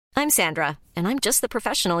I'm Sandra, and I'm just the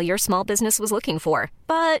professional your small business was looking for.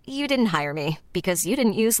 But you didn't hire me because you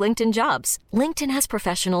didn't use LinkedIn Jobs. LinkedIn has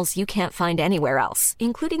professionals you can't find anywhere else,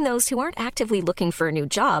 including those who aren't actively looking for a new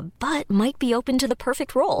job, but might be open to the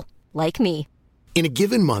perfect role, like me. In a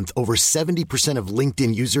given month, over 70% of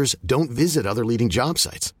LinkedIn users don't visit other leading job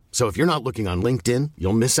sites. So if you're not looking on LinkedIn,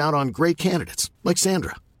 you'll miss out on great candidates like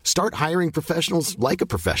Sandra. Start hiring professionals like a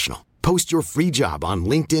professional. Post your free job on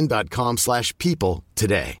linkedin.com/people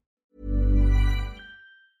today.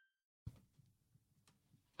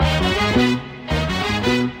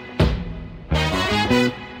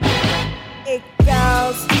 It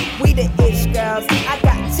girls, we the ish girls. I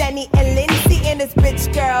got Jenny and Lindsay in this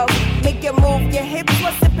bitch, girl. Make you move your hips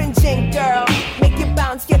while sipping gin, girl. Make you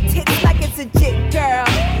bounce your tits like it's a jig, girl.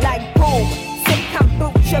 Like boom, sip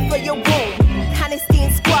kombucha for your womb. Honesty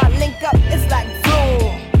and squad link up, it's like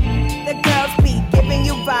boom. The girls be giving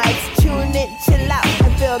you vibes. Tune in, chill out,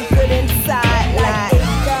 and feel good inside. Like it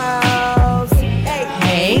girls.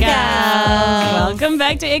 Hey guys. Welcome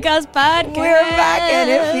back to It Girls Podcast. We're back and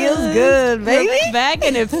it feels good, baby. We're back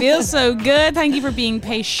and it feels so good. Thank you for being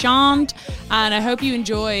patient. And I hope you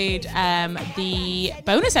enjoyed the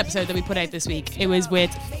bonus episode that we put out this week. It was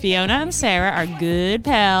with Fiona and Sarah, our good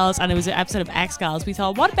pals, and it was an episode of X-Gals. We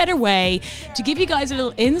thought, what better way to give you guys a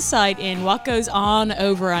little insight in what goes on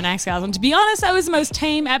over on X-Gals. And to be honest, that was the most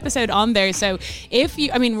tame episode on there. So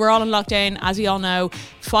we're all in lockdown, as we all know.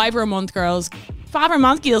 $5 a month, girls. $5 a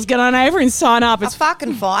month, girls, get on over and sign up. It's a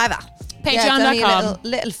fucking fiver. Patreon.com. Yeah,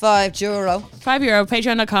 little €5. €5.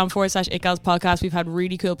 Patreon.com/ItGalsPodcast. We've had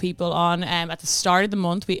really cool people on. At the start of the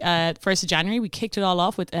month, 1st of January, we kicked it all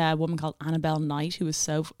off with a woman called Annabelle Knight, who was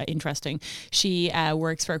so interesting. She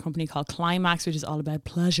works for a company called Climax, which is all about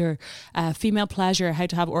pleasure, female pleasure, how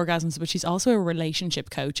to have orgasms. But she's also a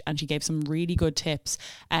relationship coach, and she gave some really good tips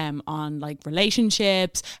on like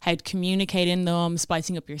relationships, how to communicate in them,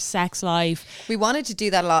 spicing up your sex life. We wanted to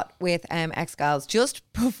do that a lot with X-Gals just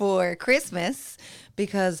before Christmas,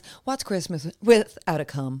 because what's Christmas without a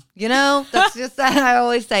cum? You know, that's just I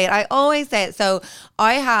always say it. So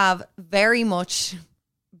I have very much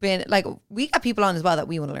been like, we got people on as well that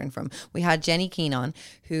we want to learn from. We had Jenny Keane on,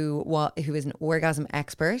 who is an orgasm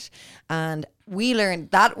expert, and we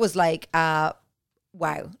learned that was like wow,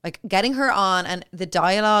 like getting her on and the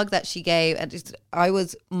dialogue that she gave, and I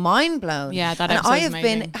was mind blown. Yeah, that and episode I have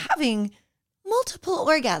amazing. been having multiple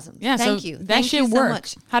orgasms. Yeah, thank you. That Thank shit you so worked.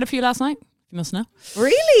 much. Had a few last night. You must know.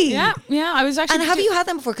 Really? Yeah. I was actually. And have you had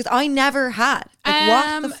them before? Because I never had. Like,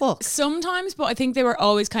 what the fuck? Sometimes, but I think they were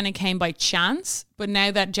always kind of came by chance. But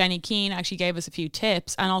now that Jenny Keane actually gave us a few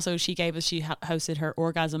tips, and also she hosted her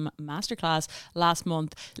orgasm masterclass last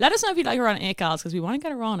month. Let us know if you'd like her on It Gals, because we want to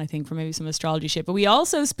get her on, I think, for maybe some astrology shit. But we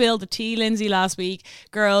also spilled the tea, Lindsay, last week.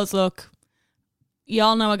 Girls, look,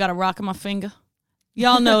 y'all know I got a rock in my finger.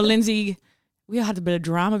 Y'all know Lindsay. We had a bit of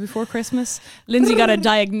drama before Christmas. Lindsay got a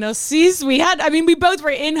diagnosis. We both were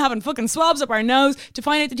in having fucking swabs up our nose to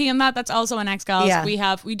find out the tea on that. That's also an X-Gals.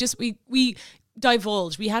 Yeah. We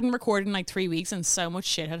divulged. We hadn't recorded in like 3 weeks and so much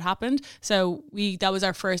shit had happened. So that was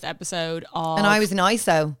our first episode of. And I was in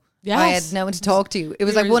ISO. Yes. I had no one to talk to. It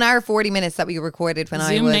was like 1 hour 40 minutes that we recorded when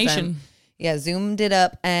Zoom I was Nation. zoomed it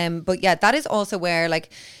up. But yeah, that is also where,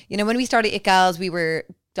 like, you know, when we started It Gals, we were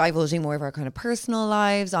divulging more of our kind of personal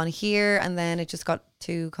lives on here, and then it just got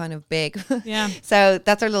too kind of big. Yeah. So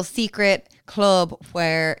that's our little secret club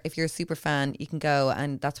where if you're a super fan, you can go,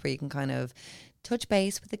 and that's where you can kind of touch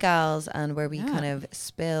base with the gals, and where we kind of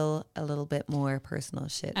spill a little bit more personal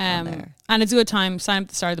shit on there. And it's a good time. Sign up at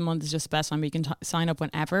the start of the month is just the best time. You can sign up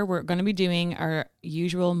whenever. We're going to be doing our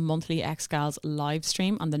usual monthly X-Gals live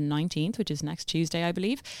stream on the 19th, which is next Tuesday, I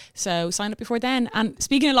believe. So sign up before then. And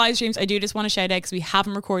speaking of live streams, I do just want to shout out, because we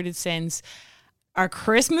haven't recorded since our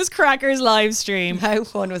Christmas Crackers live stream. How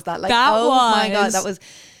fun was that? Like, That oh my was God, that was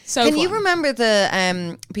so Can fun. you remember the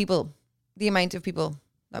amount of people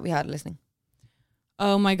that we had listening?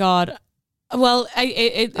 Oh my God. Well,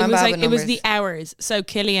 it I'm was bad like, with it was numbers. the hours. So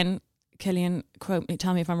Killian, quote me,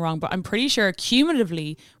 tell me if I'm wrong, but I'm pretty sure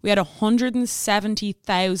cumulatively we had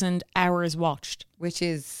 170,000 hours watched. Which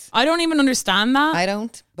is, I don't even understand that. I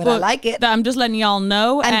don't, but I like it. I'm just letting y'all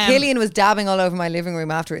know. And Killian was dabbing all over my living room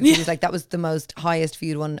afterwards. He was like, that was the most highest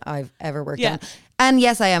viewed one I've ever worked on. And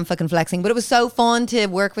yes, I am fucking flexing, but it was so fun to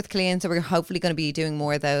work with Killian. So we're hopefully going to be doing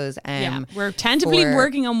more of those. We're tentatively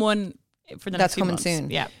working on one for the That's next few coming months. soon.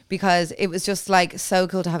 Yeah. Because it was just like so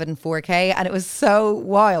cool to have it in 4K, and it was so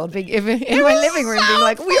wild being in my living room being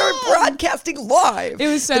like, we are broadcasting live. It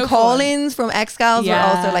was so the fun. call-ins from X-Gals were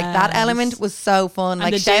also like, that Yes. element was so fun. And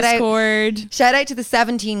like the shout Discord. Shout out to the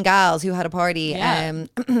 17 gals who had a party, Yeah.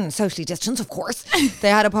 socially distanced, of course. They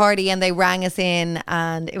had a party and they rang us in,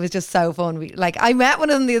 and it was just so fun. I met one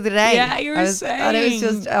of them the other day. Yeah, you were and it was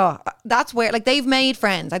saying. just, that's where, like, they've made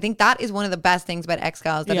friends. I think that is one of the best things about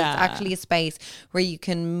X-Gals, that Yeah. it's actually a space where you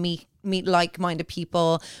can meet like-minded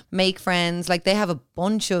people, make friends. Like, they have a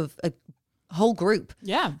bunch of a whole group.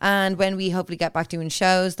 Yeah. And when we hopefully get back doing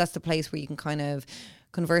shows, that's the place where you can kind of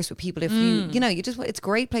converse with people. If you know, it's a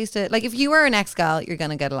great place to, like, if you are an X-Gal, you're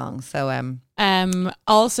gonna get along. So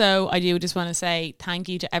Also, I do just want to say thank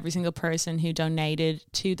you to every single person who donated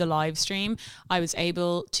to the live stream. I was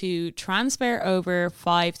able to transfer over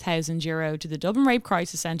 €5,000 to the Dublin Rape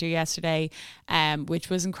Crisis Centre yesterday, which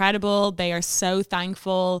was incredible. They are so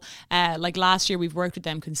thankful. Like last year, we've worked with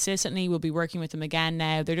them consistently. We'll be working with them again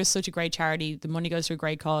now. They're just such a great charity. The money goes to a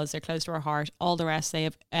great cause. They're close to our heart. All the rest, they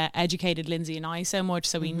have educated Lindsay and I so much,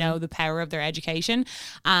 so we know the power of their education.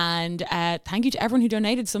 And thank you to everyone who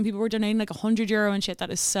donated. Some people were donating like €100 and shit. That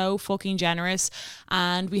is so fucking generous,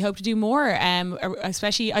 and we hope to do more.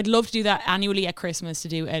 Especially, I'd love to do that annually at Christmas, to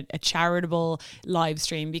do a charitable live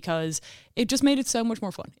stream, because it just made it so much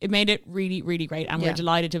more fun. It made it really, really great, and we're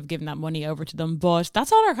delighted to have given that money over to them. But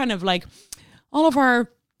that's all our kind of like all of our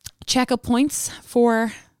checkup points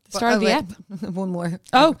for the start of the app. One more.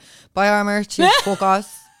 Oh, buy our merch. Fuck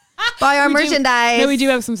us. Buy our merchandise. No, we do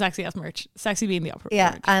have some sexy ass merch. Sexy being the opera.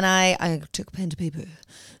 Yeah, word. and I took pen to paper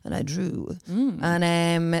and I drew.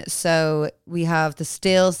 And so we have the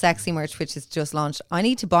Still Sexy merch, which is just launched. I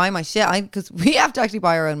need to buy my shit, because we have to actually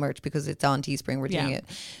buy our own merch because it's on Teespring. We're doing it.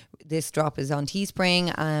 This drop is on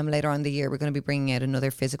Teespring. Later on in the year, we're going to be bringing out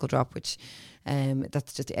another physical drop, which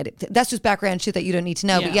that's just background shit that you don't need to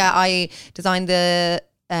know. But yeah, I designed the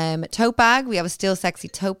tote bag. We have a Still Sexy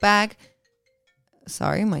tote bag.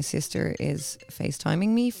 Sorry, my sister is FaceTiming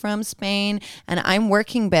me from Spain, and I'm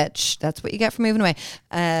working, bitch. That's what you get for moving away.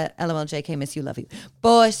 LOL, JK, miss you, love you.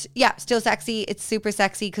 But yeah, Still Sexy. It's super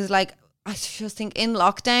sexy because, like, I just think in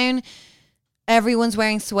lockdown, everyone's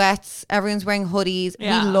wearing sweats, everyone's wearing hoodies.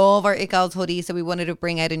 Yeah. We love our It-Gals hoodies, so we wanted to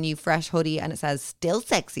bring out a new fresh hoodie, and it says Still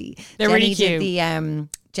Sexy. They're really cute.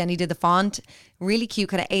 Jenny did the font, really cute,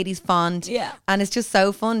 kind of 80s font. Yeah. And it's just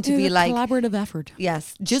so fun to be like, collaborative effort.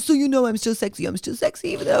 yes, just so you know, I'm still sexy,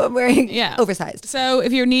 even though I'm wearing oversized. So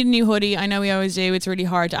if you need a new hoodie, I know we always do, it's really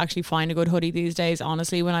hard to actually find a good hoodie these days.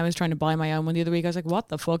 Honestly, when I was trying to buy my own one the other week, I was like, what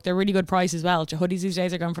the fuck? They're really good price as well. Hoodies these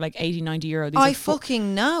days are going for like 80, 90 euro. I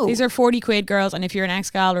fucking know. These are 40 quid, girls. And if you're an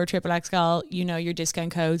X-Gal or a triple X-Gal, you know your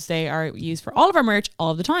discount codes. They are used for all of our merch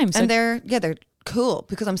all the time. So And they're cool,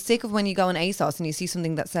 because I'm sick of when you go on ASOS and you see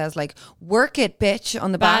something that says like "work it, bitch"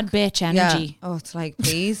 on the bad back. bitch energy. Yeah. Oh, it's like,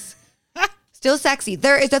 please. Still Sexy.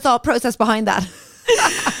 There is the thought process behind that.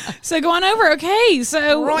 So go on over. Okay,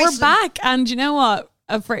 so Right. we're back, and you know what?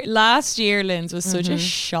 Last year, Linz, was such a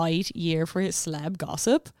shite year for celeb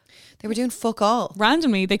gossip. They were doing fuck all.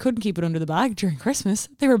 Randomly, they couldn't keep it under the bag during Christmas.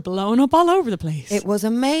 They were blowing up all over the place. It was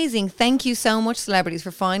amazing. Thank you so much, celebrities, for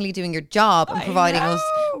finally doing your job and providing us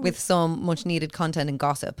with some much needed content and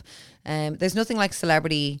gossip. There's nothing like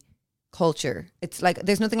celebrity culture. It's like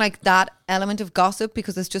there's nothing like that element of gossip,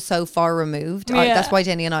 because it's just so far removed. That's why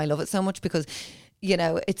Jenny and I love it so much, because, you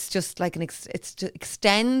know, it's just like it just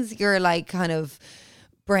extends your like kind of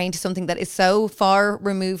brain to something that is so far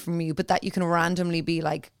removed from you, but that you can randomly be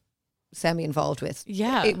like semi-involved with.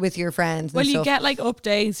 Yeah. With your friends. Well, and you stuff. get like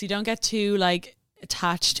updates. You don't get too like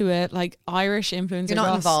attached to it. Like Irish influencer. You're not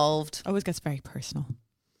goss involved. always gets very personal.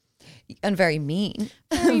 And very mean.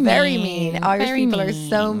 Very mean. mean. Irish Very people are mean.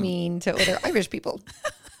 so mean to other Irish people.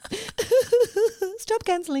 Stop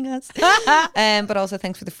cancelling us. But also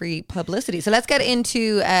thanks for the free publicity. So let's get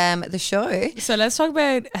into the show. So let's talk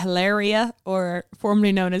about Hilaria, or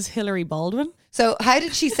formerly known as Hillary Baldwin. So how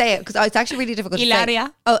did she say it? Because it's actually really difficult to say.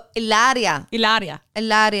 Hilaria. Oh, Hilaria. Hilaria.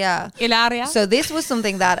 Hilaria. Hilaria. So this was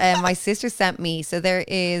something that my sister sent me. So there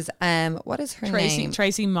is, what is her name?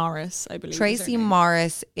 Tracy Morris, I believe. Tracy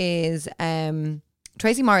Morris is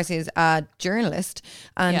a journalist,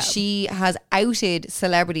 and she has outed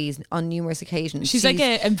celebrities on numerous occasions. She's like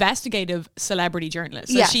an investigative celebrity journalist.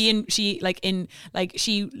 So Yes.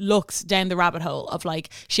 she looks down the rabbit hole of like,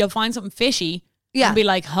 she'll find something fishy. Yeah. And be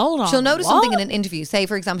like, hold on. She'll notice what? something in an interview. Say,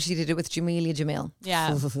 for example, she did it with Jamelia Jamil.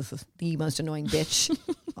 Yeah. The most annoying bitch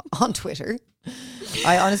on Twitter.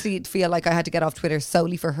 I honestly feel like I had to get off Twitter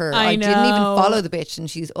solely for her. I didn't even know. follow the bitch, and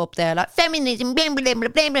she's up there like feminism, blah, blah, blah,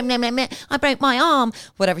 blah, blah, blah, blah, blah. I broke my arm,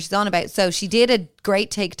 whatever she's on about. So she did a great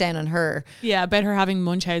takedown on her. Yeah, about her having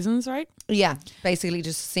Munchausen's, right? Yeah, basically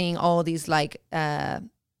just seeing all these like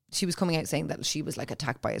she was coming out saying that she was like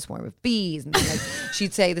attacked by a swarm of bees, and then, like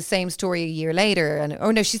she'd say the same story a year later, and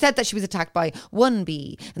no, she said that she was attacked by one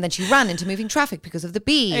bee, and then she ran into moving traffic because of the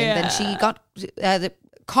bee, and then she got the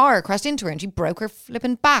car crashed into her and she broke her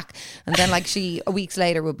flipping back, and then like she weeks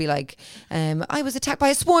later would be like I was attacked by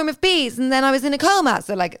a swarm of bees and then I was in a coma.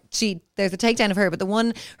 So like there's a takedown of her, but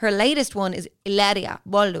her latest one is Hilaria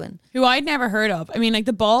Baldwin, who I'd never heard of. I mean, like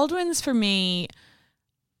the Baldwins for me,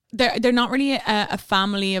 they're not really a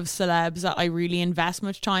family of celebs that I really invest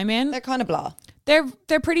much time in. they're kind of blah.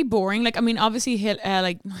 They're pretty boring. Like, I mean, obviously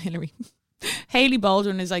Hailey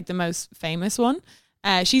Baldwin is like the most famous one.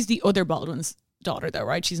 She's the other Baldwin's daughter though,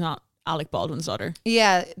 right? She's not Alec Baldwin's daughter.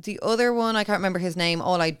 Yeah, the other one, I can't remember his name.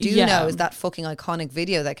 All I do know is that fucking iconic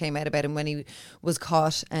video that came out about him when he was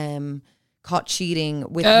caught cheating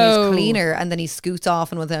with his cleaner, and then he scoots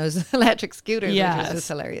off on one of those electric scooters, which was just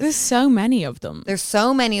hilarious. There's so many of them. There's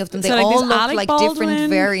so many of them. They So, like, all there's look Alec like Baldwin. different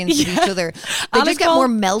variants of each other. They Alec just get more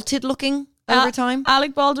melted looking over time.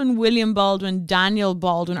 Alec Baldwin, William Baldwin, Daniel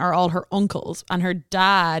Baldwin are all her uncles, and her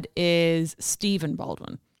dad is Stephen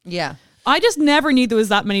Baldwin. Yeah. I just never knew there was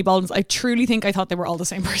that many Baldwins. I truly think I thought they were all the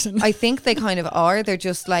same person. I think they kind of are. They're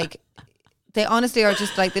just like, they honestly are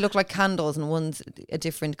just like, they look like candles, and one's a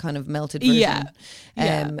different kind of melted version.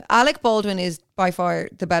 Yeah. Alec Baldwin is by far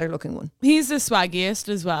the better looking one. He's the swaggiest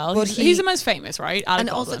as well. But He's the most famous, right? Alec And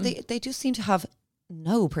Baldwin. also they just seem to have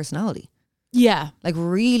no personality. yeah. Like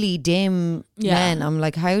really dim Yeah. men. I'm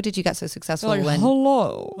like, how did you get so successful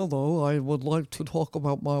Hello, I would like to talk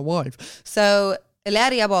about my wife. So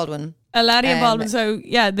Hilaria Baldwin. Hilaria Baldwin. So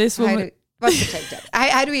yeah, this woman. What's the takedown?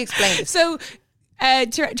 How do we explain this? So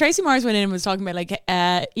Tracy Morris went in and was talking about like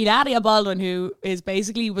Hilaria Baldwin, who is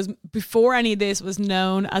basically was before any of this was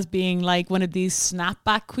known as being like one of these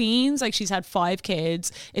snapback queens. Like she's had 5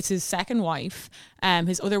 kids. It's his second wife.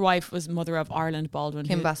 His other wife was mother of Ireland Baldwin,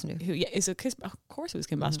 Kim Basinger. who is of course it was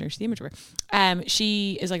Kim Basinger. She's the image of her.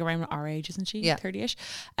 She is like around our age, isn't she? Yeah. 30ish,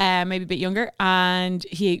 maybe a bit younger. And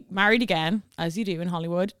he married again, as you do in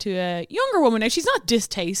Hollywood, to a younger woman. Now she's not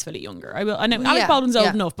distastefully younger. I know Alec Baldwin's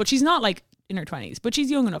old enough, but she's not like in her 20s, but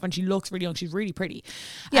she's young enough and she looks really young. She's really pretty.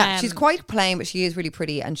 Yeah, she's quite plain, but she is really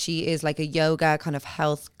pretty, and she is like a yoga kind of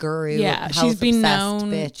health guru. Yeah, health she's been obsessed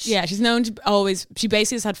known. bitch. Yeah, she's known to always. She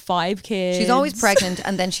basically has had 5 kids. She's always pregnant,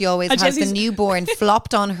 and then she always And has the Jesse's- newborn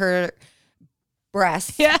flopped on her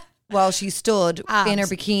breast. Yeah. While she stood in her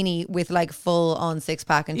Abs. bikini with like full on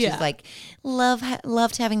 6-pack, and Yeah. she's like,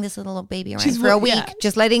 loved having this little baby around She's for a one- week. yeah.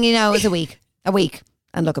 Just letting you know, it's a week,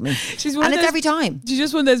 and look at me. She's one And of it's those- every time. She's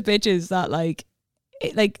just one of those bitches that like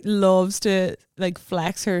loves to like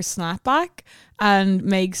flex her snapback and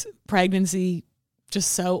makes pregnancy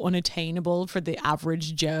just so unattainable for the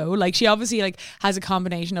average Joe. Like she obviously like has a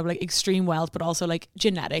combination of like extreme wealth, but also like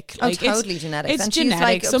genetic. Oh, Like, totally genetics. It's And genetic. she's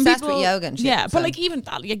like Some obsessed people, with yoga and shit. yeah, so. but like even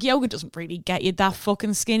that, like yoga doesn't really get you that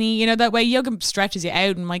fucking skinny. You know, that way yoga stretches you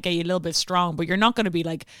out and might get you a little bit strong, but you're not going to be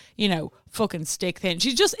like, you know, fucking stick thin.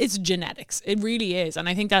 It's genetics. It really is. And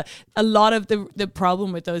I think that a lot of the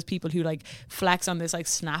problem with those people who like flex on this like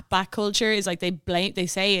snapback culture is like they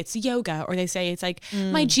say it's yoga, or they say it's like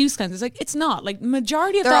my juice cleanse. It's like, it's not. Like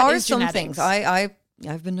majority of there that are is some genetics. things.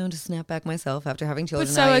 I've been known to snap back myself after having children.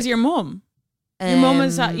 But so has your mum. Your mum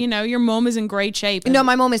is, your mum is in great shape. No,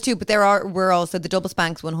 my mum is too, but we're also the double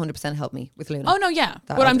spanks 100% help me with Luna. Oh no, yeah.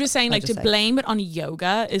 That But I'll I'm ju- just saying, I'll like, just to say. blame it on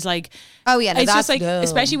yoga is like, Oh yeah, no, it's that's just like, dumb.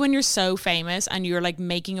 especially when you're so famous and you're like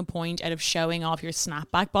making a point out of showing off your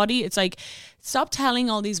snapback body. It's like, stop telling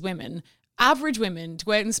all these women, average women, to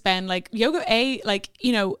go out and spend like yoga. Like,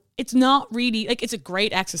 you know, it's not really like, it's a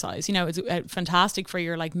great exercise. You know, it's fantastic for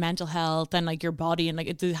your like mental health and like your body, and like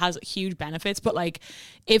it has huge benefits. But like,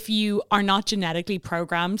 if you are not genetically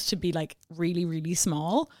programmed to be like really, really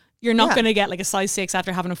small, you're not Yeah. going to get like a size 6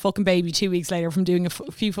 after having a fucking baby 2 weeks later from doing a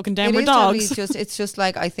few fucking It downward is dogs. totally it's just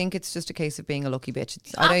like, I think it's just a case of being a lucky bitch.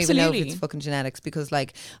 I don't even know if Absolutely. it's fucking genetics, because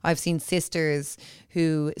like I've seen sisters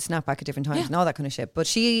who snap back at different times and all that kind of shit. But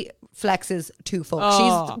she flexes to fuck.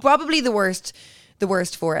 Oh. She's probably the worst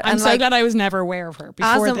for it. I'm and so like, glad I was never aware of her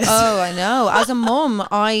before this. I know. As a mum,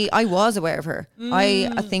 I was aware of her. I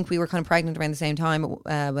Mm. think we were kind of pregnant around the same time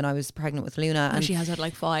when I was pregnant with Luna. And And she has had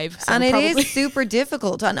like 5. So and it probably. is super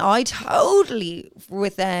difficult. And I totally,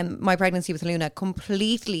 with my pregnancy with Luna,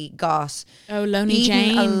 completely got Lonely eaten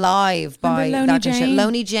Jane. alive by Remember Lonely that kind of shit. Jane?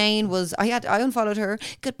 Lonely Jane was, I unfollowed her.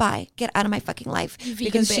 Goodbye, get out of my fucking life.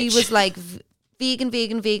 Because she bitch. was like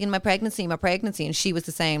vegan, my pregnancy. And she was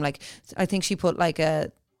the same. Like, I think she put like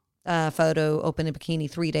a photo up in a bikini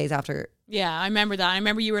 3 days after. Yeah, I remember that. I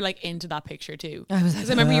remember you were like into that picture too. I was like, 'cause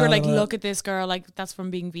I remember you were like, look at this girl, like that's from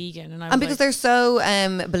being vegan. And because they're so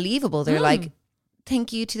believable. They're like,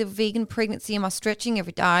 thank you to the vegan pregnancy. I'm stretching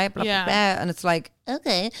every day, blah, blah, blah. And it's like,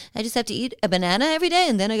 okay, I just have to eat a banana every day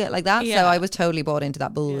and then I get like that. So I was totally bought into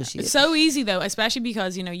that bullshit. It's so easy though, especially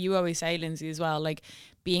because, you know, you always say, Lindsay, as well, like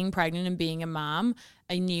being pregnant and being a mom,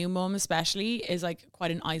 a new mom especially, is like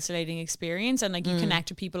quite an isolating experience. And like you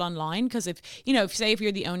connect with people online because if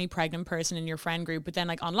you're the only pregnant person in your friend group, but then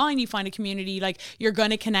like online you find a community, like you're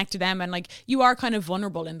going to connect to them and like you are kind of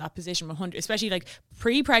vulnerable in that position, 100, especially like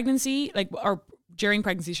pre-pregnancy, like, or during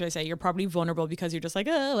pregnancy, should I say, you're probably vulnerable because you're just like,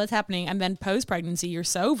 oh, what's happening? And then post-pregnancy, you're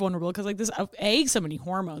so vulnerable because like this, A, so many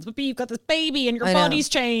hormones, but B, you've got this baby and your body's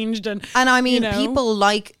changed. And I mean, people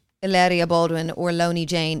like Hilaria Baldwin or Lonely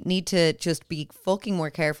Jane need to just be fucking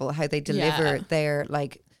more careful how they deliver their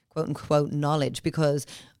like quote unquote knowledge, because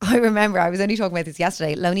I remember I was only talking about this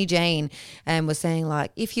yesterday. Lonely Jane was saying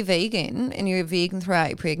like, if you're vegan and you're vegan throughout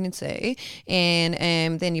your pregnancy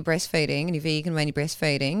and then you're breastfeeding and you're vegan when you're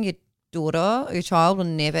breastfeeding, your daughter or your child will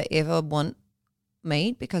never ever want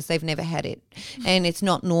meat because they've never had it, and it's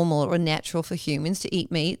not normal or natural for humans to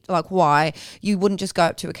eat meat. Like, why? You wouldn't just go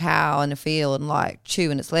up to a cow in a field and like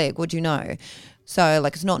chew in its leg, would you know? So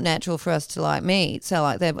like, it's not natural for us to like meat. So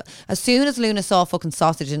like, as soon as Luna saw fucking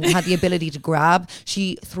sausage and had the ability to grab,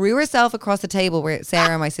 she threw herself across the table where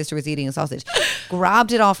Sarah, my sister, was eating a sausage,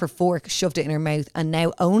 grabbed it off her fork, shoved it in her mouth, and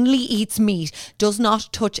now only eats meat, does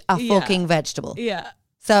not touch a fucking vegetable. Yeah.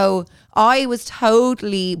 So I was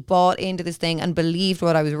totally bought into this thing and believed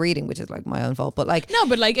what I was reading, which is like my own fault. But like, no,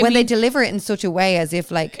 but like when they deliver it in such a way as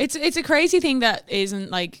if like it's a crazy thing that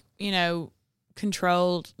isn't like, you know,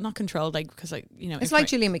 not controlled, like, because like, you know, it's like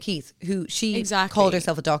Gillian McKeith, who she called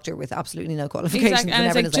herself a doctor with absolutely no qualifications. Exactly. And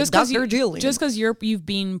it's like, just because Gillian. you've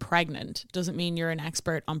been pregnant doesn't mean you're an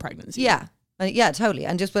expert on pregnancy. Yeah. Yeah, totally.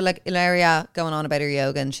 And just with like Hilaria going on about her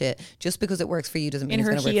yoga and shit, just because it works for you doesn't mean it's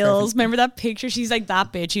going to work for everyone. In her heels. Remember that picture? She's like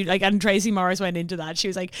that bitch. You like, and Tracy Morris went into that. She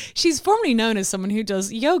was like, she's formerly known as someone who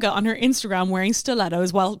does yoga on her Instagram wearing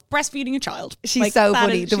stilettos while breastfeeding a child. She's like, so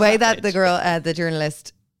funny. The way that the girl, the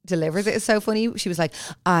journalist, delivers it is so funny. She was like,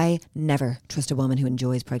 I never trust a woman who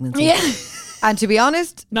enjoys pregnancy. Yeah. And to be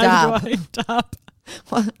honest, dab.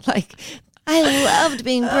 Well, like, I loved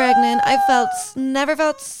being pregnant. I never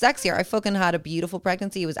felt sexier. I fucking had a beautiful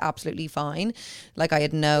pregnancy. It was absolutely fine. Like, I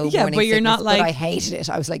had no morning but you're sickness, not like, but I hated it.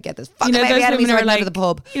 I was like, get this fucking baby out of me so I can go to like, the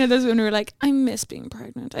pub. You know, those women who are like, I miss being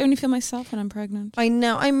pregnant. I only feel myself when I'm pregnant. I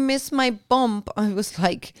know. I miss my bump. I was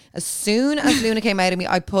like, as soon as Luna came out of me,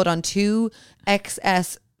 I put on 2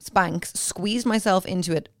 XS Spanx, squeezed myself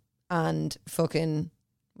into it, and fucking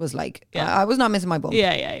was like, I was not missing my bump.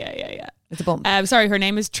 Yeah. It's a bump. Sorry, her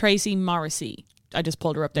name is Tracy Morrissey. I just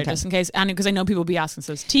pulled her up there just in case, and because I know people will be asking.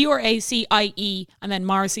 So it's TRACIE and then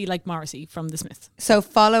Morrissey, like Morrissey from The Smiths. So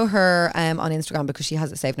follow her on Instagram because she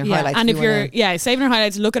has it saved in her highlights. And if you're saving her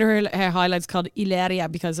highlights, look at her highlights called Hilaria,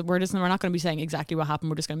 because we're not going to be saying exactly what happened.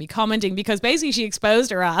 We're just going to be commenting because basically she exposed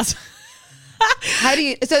her ass.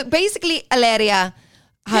 So basically, Hilaria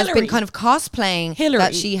has been kind of cosplaying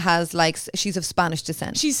that she has like, she's of Spanish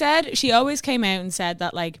descent. She always came out and said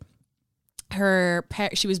that like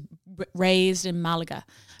she was raised in Malaga.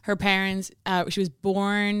 Her parents, she was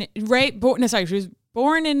born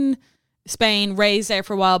in Spain, raised there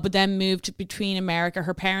for a while, but then moved between America.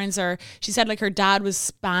 Her parents she said like her dad was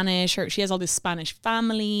Spanish, she has all this Spanish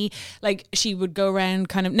family. Like, she would go around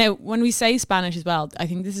kind of, now when we say Spanish as well, I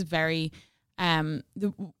think this is very,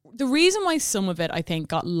 the reason why some of it I think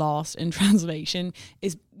got lost in translation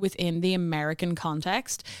is within the American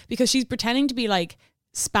context, because she's pretending to be like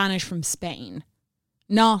Spanish from Spain,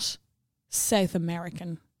 not South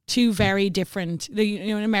American. Two very different.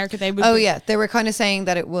 In America they would. Oh yeah, they were kind of saying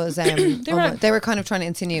that it was. They were kind of trying to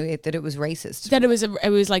insinuate that it was racist. That it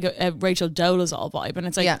was like a Rachel Dolezal vibe, and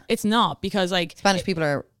it's like it's not, because like Spanish people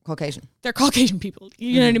are Caucasian. They're Caucasian people.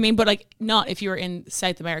 You know what I mean? But like, not if you're in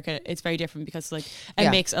South America, it's very different, because like a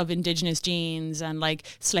mix of indigenous genes and like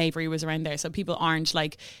slavery was around there. So people aren't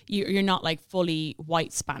like, you're not like fully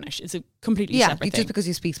white Spanish. It's a completely separate thing. Just because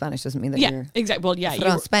you speak Spanish doesn't mean that you're exactly. Well, yeah,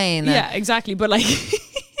 from Spain. Yeah, exactly. But like.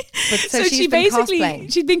 But so she's been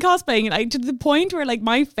cosplaying, like to the point where like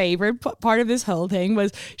my favorite part of this whole thing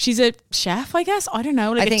was she's a chef, I guess. I don't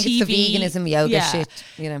know. Like, I think it's the veganism yoga shit,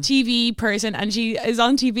 you know, TV person, and she is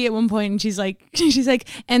on TV at one point, and she's like,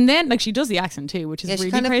 and then like she does the accent too, which is really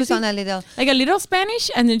she kind crazy. Of puts on a little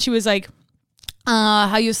Spanish, and then she was like,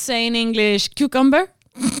 how you say in English, cucumber?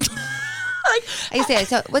 I say,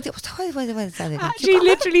 so what is that? She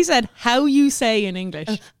literally said, how you say in English.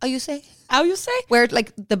 Oh, you say? How you say? Where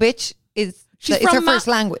like the bitch is, it's her first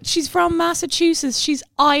language. She's from Massachusetts. She's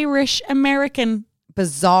Irish American.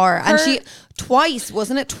 Bizarre. And she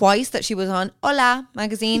wasn't it twice that she was on Hola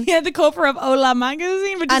magazine? Yeah, the cover of Hola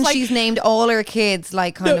magazine. But and she's named all her kids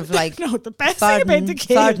like kind of like no, the best thing about the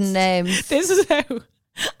kids, names. This is how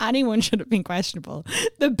anyone should have been questionable.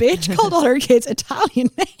 The bitch called all her kids Italian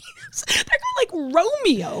names. They're called like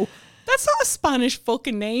Romeo. That's not a Spanish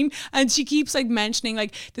fucking name. And she keeps like mentioning,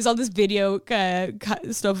 like, there's all this video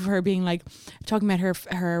stuff of her being like talking about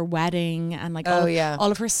her wedding and like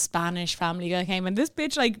all of her Spanish family that came. And this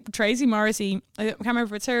bitch, like Tracy Morrissey, I can't remember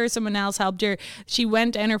if it's her or someone else helped her. She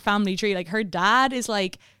went down her family tree. Like her dad is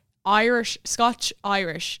like Irish, Scotch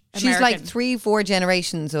Irish American. She's like 3-4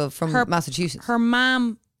 generations from Massachusetts. Her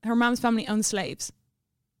mom's family owns slaves.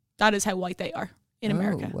 That is how white they are. In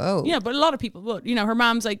America. Whoa. Yeah, but a lot of people would. You know, her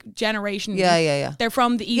mom's like generation. Yeah. They're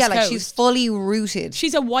from the East Coast. Yeah, like she's fully rooted.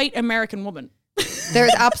 She's a white American woman.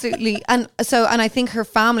 There's absolutely, and I think her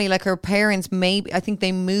family, like her parents, I think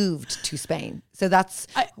they moved to Spain. So that's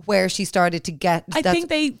where she started to get. I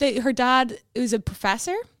think her dad was a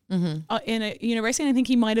professor in a university, and I think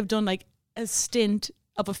he might have done like a stint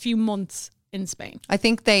of a few months in Spain. I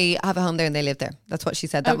think they have a home there and they live there. That's what she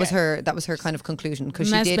said. That was her kind of conclusion, because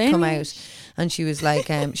she did come out and she was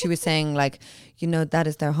like, she was saying like, you know, that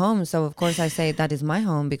is their home. So of course I say that is my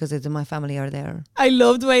home because it's my family are there. I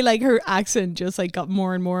love the way like her accent just like got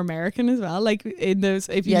more and more American as well. Like in those,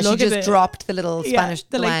 if you look she at just dropped the little Spanish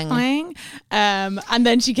twang. Like, and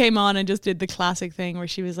then she came on and just did the classic thing where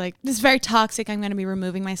she was like, this is very toxic. I'm going to be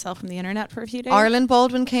removing myself from the internet for a few days. Arlen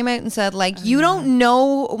Baldwin came out and said like, you don't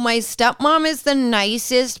know, my stepmom is the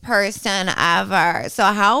nicest person ever. So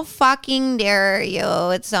how fucking dare you?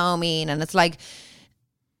 It's so mean. And it's like,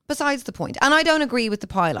 besides the point. And I don't agree with the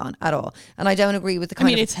pylon at all. And I don't agree with the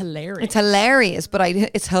kind of... it's hilarious. It's hilarious, but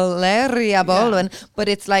it's hilarious, Baldwin. Yeah. But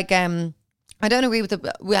it's like... I don't agree with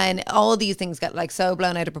when all these things get like so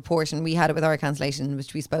blown out of proportion. We had it with our cancellation,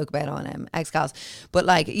 which we spoke about on X-Gals. But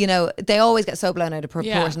like, you know, they always get so blown out of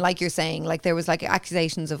proportion. Yeah. Like you're saying, like there was like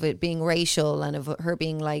accusations of it being racial and of her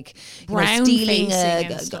being like, you know, stealing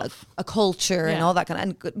a culture and all that kind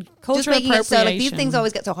of, and just making it so like these things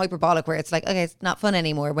always get so hyperbolic where it's like, okay, it's not fun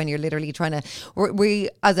anymore when you're literally trying to, we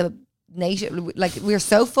as a nation, like we're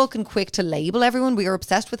so fucking quick to label everyone. We are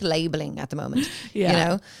obsessed with labeling at the moment. You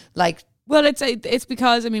know, like, well, it's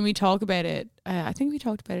because, I mean, we talk about it. I think we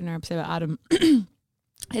talked about it in our episode about Adam.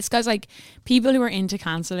 It's because like people who are into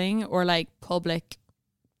cancelling or like public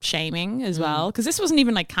shaming as well. Because this wasn't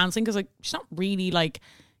even like cancelling, because like she's not like,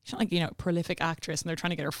 you know, prolific actress and they're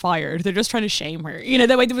trying to get her fired. They're just trying to shame her. You know,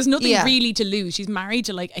 that way there was nothing really to lose. She's married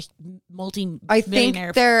to like a multi-millionaire. I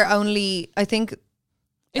think they're only,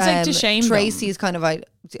 it's like to shame Tracy's kind of,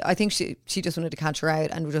 I think she just wanted to catch her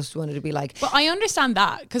out and just wanted to be like. But I understand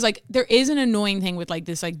that, because like there is an annoying thing with like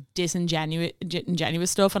this like disingenuous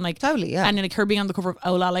stuff and like totally, yeah, and then like her being on the cover of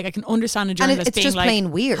Hola. Like I can understand a journalist it's being just like,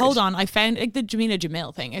 plain weird. Hold on, I found like the Jamila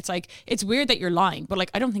Jamil thing. It's like it's weird that you're lying, but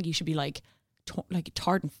like I don't think you should be like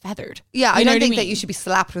tarred and feathered. Yeah, I don't think that you should be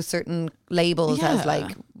slapped with certain labels as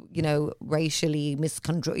like, you know, racially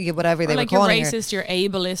misconstrued, whatever they were calling her. You're racist, you're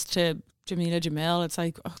ableist to Jamila Jamil. It's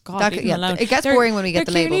like, oh God, leave them alone. It gets boring when we get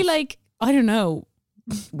the labels. They're clearly like, I don't know,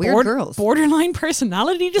 weird girls, borderline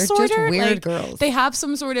personality disorder. They're just weird like, girls. They have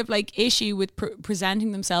some sort of like issue with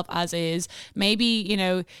presenting themselves as is. Maybe, you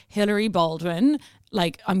know, Hillary Baldwin.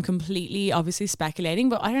 Like, I'm completely obviously speculating,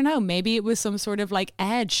 but I don't know, maybe it was some sort of like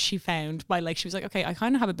edge she found by like, she was like, okay, I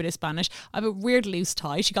kind of have a bit of Spanish. I have a weird loose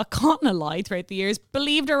tie. She got caught in a lie throughout the years,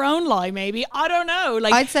 believed her own lie maybe. I don't know.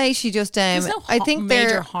 Like, I'd say she just, there's no I think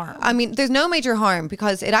major harm. I mean, there's no major harm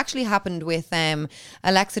because it actually happened with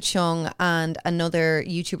Alexa Chung and another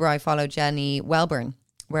YouTuber I follow, Jenny Welburn.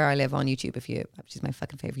 Where I live on YouTube, she's my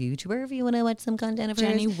fucking favorite YouTuber. If you want to watch some content of hers,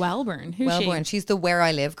 Jenny Welburn. Who's Welburn. she? She's the Where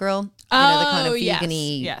I Live girl. Oh, you know, the kind of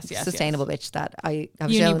vegan-y, yes, sustainable bitch that I have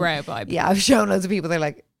shown. Unibrow vibe. Yeah, I've shown loads of people. They're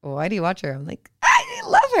like, why do you watch her? I'm like, I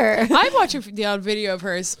love her. I watch the odd video of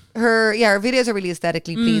hers. Her videos are really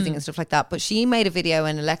aesthetically pleasing and stuff like that. But she made a video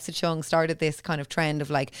and Alexa Chung started this kind of trend of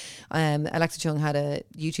like, Alexa Chung had a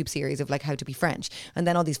YouTube series of like how to be French. And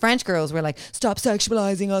then all these French girls were like, stop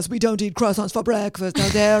sexualizing us. We don't eat croissants for breakfast. How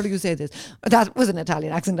dare you say this? That was an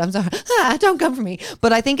Italian accent. I'm sorry. Don't come for me.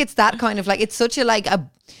 But I think it's that kind of like, it's such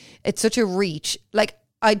a reach. Like,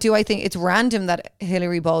 I think it's random that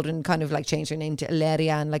Hillary Baldwin kind of like changed her name to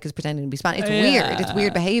Hilaria and like is pretending to be Spanish. It's weird. It's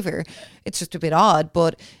weird behavior. It's just a bit odd.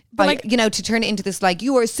 But like, you know, to turn it into this like,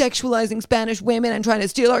 you are sexualizing Spanish women and trying to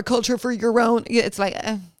steal our culture for your own. It's like,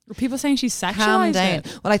 Are people saying she's Calm sexualized down.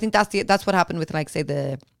 it? Well, I think that's what happened with like say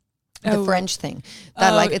the French thing.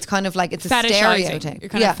 That Oh, like it's kind of like it's a Fetishizing. stereotype. You're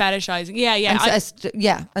kind of fetishizing. Yeah, yeah. And I just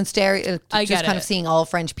get kind it. of seeing all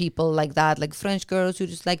French people like that, like French girls who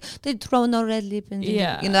just like they throw no red lip and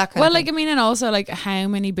Yeah. you know that kind well, of like, thing. I mean, and also, like, how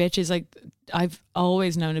many bitches, like, I've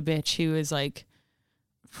always known a bitch who is, like,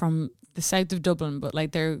 from the south of Dublin, but,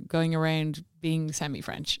 like, they're going around being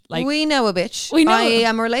semi-French. Like, we know a bitch. We know I a-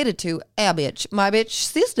 am related to a bitch. My bitch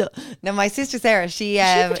sister. No, my sister Sarah. She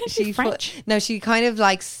potentially French? No, she kind of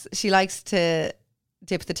likes. She likes to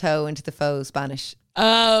dip the toe into the faux Spanish.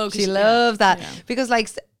 oh, 'cause She loves that yeah. because, like,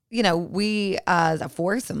 you know, we as a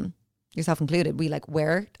foursome, yourself included, we like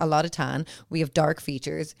wear a lot of tan. We have dark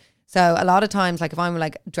features. So a lot of times, like if I'm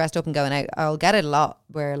like dressed up and going out, I'll get it a lot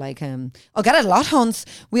where like I'll get it a lot, Hunts.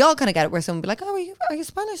 We all kind of get it where someone will be like, oh, are you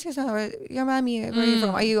Spanish? Or your mommy, where are you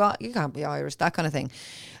from? Are you can't be Irish, that kind of thing.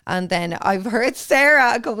 And then I've heard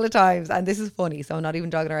Sarah a couple of times, and this is funny, so I'm not even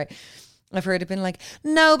jogging her out. I've heard it been like,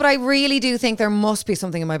 no, but I really do think there must be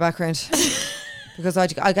something in my background. Because I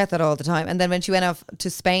get that all the time. And then when she went off to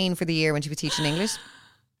Spain for the year when she was teaching English,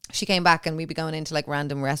 she came back and we'd be going into like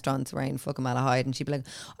random restaurants around fucking Malahide, and she'd be like,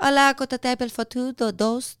 hola, got a table for two,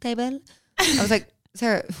 dos table. I was like,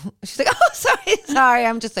 Sarah, she's like, oh, sorry,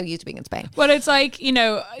 I'm just so used to being in Spain. But it's like, you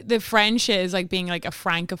know, the French is like being like a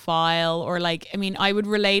francophile, or like, I mean, I would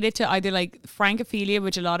relate it to either like francophilia,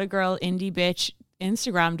 which a lot of girl indie bitch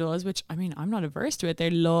Instagram does, which I mean, I'm not averse to it.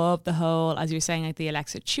 They love the whole, as you were saying, like the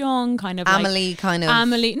Alexa Chung kind of Amelie kind of.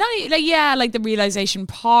 Amelie, not like, yeah, like the realization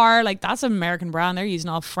par, like that's an American brand. They're using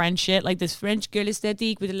all French shit, like this French girl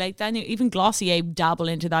aesthetic with like that. Even Glossier dabble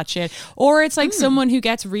into that shit, or it's like someone who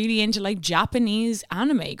gets really into like Japanese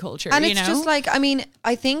anime culture, And you it's know? just like, I mean,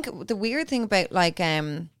 I think the weird thing about like,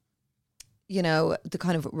 you know, the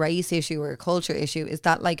kind of race issue or culture issue is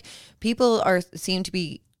that like people seem to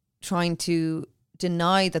be trying to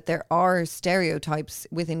deny that there are stereotypes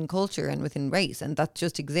within culture and within race, and that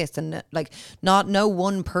just exists, and like no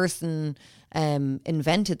one person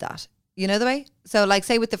invented that. You know the way? So like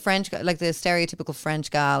say with the French, like the stereotypical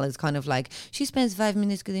French gal is kind of like, she spends 5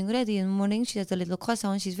 minutes getting ready in the morning, she has a little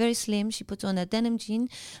croissant, she's very slim, she puts on a denim jean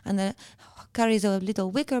and carries a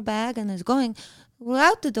little wicker bag and is going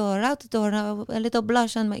out the door, a little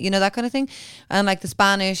blush on my, you know, that kind of thing. And like the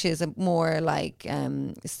Spanish is a more like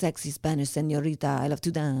sexy Spanish señorita, I love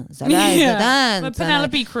to dance, I like to dance. But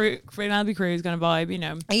Penelope Cruz kind of vibe, you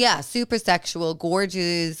know. Yeah, super sexual,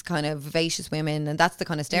 gorgeous, kind of vivacious women, and that's the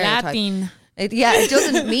kind of stereotype. Latin. It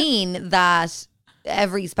doesn't mean that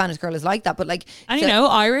every Spanish girl is like that, but like, And you know,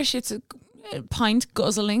 Irish, it's a pint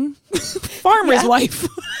guzzling farmer's wife.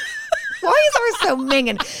 why is ours so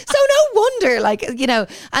minging? So no wonder, like, you know,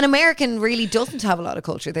 an American really doesn't have a lot of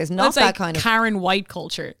culture. There's not That's that like kind of Karen White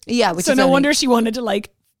culture. yeah. Which So is no only- wonder she wanted to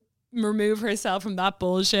like remove herself from that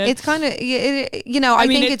bullshit. It's kind of, you know, I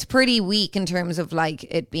mean, think it's pretty weak in terms of like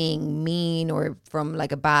it being mean or from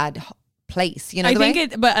like a bad place. You know, I the think way?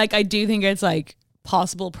 it, but like I do think it's like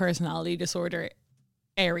possible personality disorder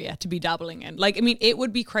area to be dabbling in. Like, I mean, it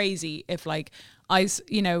would be crazy if like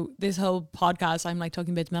you know, this whole podcast, I'm like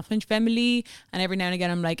talking about my French family, and every now and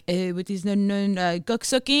again I'm like, what is the guck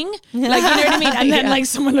sucking? Like, you know what I mean? And then like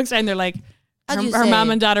someone looks at and they're like, How do you her say mom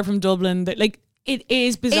it? and dad are from Dublin. That like, it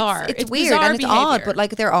is bizarre. It's weird bizarre and it's odd, behavior. but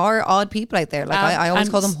like there are odd people out there. Like I always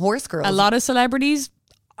and call them horse girls. A lot of celebrities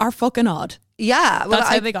are fucking odd. Yeah, well, That's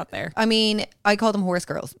how they got there. I mean, I call them horse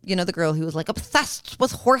girls. You know, the girl who was like obsessed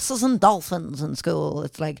with horses and dolphins in school.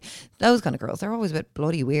 It's like those kind of girls. They're always a bit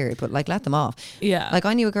bloody weird, but like let them off. Yeah. Like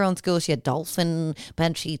I knew a girl in school. She had dolphin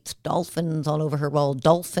bed sheets, dolphins all over her wall,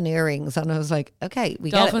 dolphin earrings, and I was like, okay,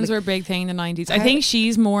 we Dolphins get it. were a big thing in the 90s. I think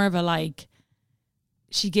she's more of a like,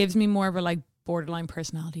 she gives me more of a like borderline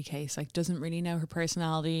personality case. Like doesn't really know her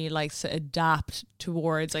personality, likes to adapt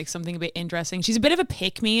towards like something a bit interesting. She's a bit of a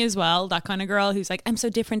pick me as well, that kind of girl who's like, I'm so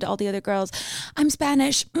different to all the other girls. I'm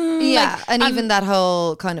Spanish. Yeah, Like, and even that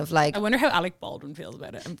whole kind of like I wonder how Alec Baldwin feels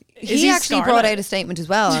about it. Is he actually brought Scarlet? out a statement as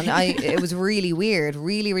well, and it was really weird,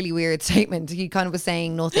 really weird statement. He kind of was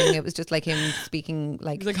saying nothing. It was just like him speaking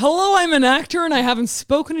like, He's like, hello, I'm an actor and I haven't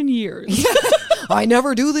spoken in years. I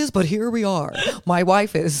never do this, but here we are. My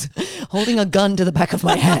wife is holding a gun to the back of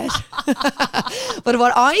my head. But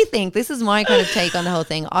what I think, this is my kind of take on the whole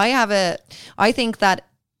thing. I think that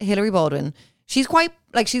Hilary Baldwin, she's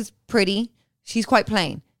pretty, she's quite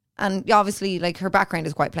plain. And obviously, like, her background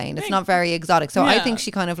is quite plain. It's not very exotic. So I Yeah. think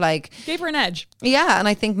she kind of like, Gave her an edge. yeah. And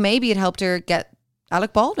I think maybe it helped her get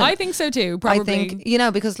Alec Baldwin. I think so too, probably. I think, you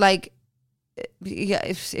know, because like, yeah,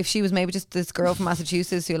 if she was maybe just this girl from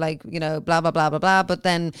Massachusetts who like, you know, blah, blah, blah, blah, blah. But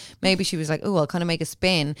then maybe she was like, oh, I'll kind of make a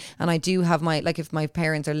spin. And I do have my, like if my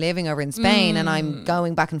parents are living over in Spain and I'm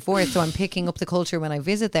going back and forth. So I'm picking up the culture when I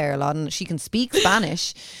visit there a lot, and she can speak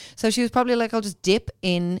Spanish. So she was probably like, I'll just dip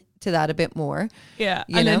in to that a bit more. Yeah.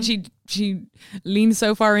 You And know? then she leaned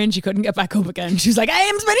so far in, she couldn't get back up again. She was like, I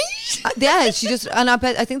am Spanish. Yeah, she just, and I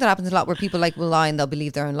think that happens a lot where people like will lie and they'll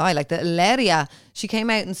believe their own lie. Like the Hilaria, she came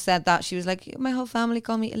out and said that she was like, my whole family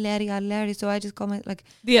call me Hilaria, so I just call my like.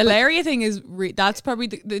 The Hilaria thing is, that's probably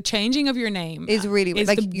the changing of your name Is really is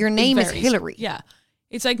like the- your name is very- Hillary. Yeah.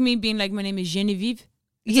 It's like me being like, my name is Genevieve.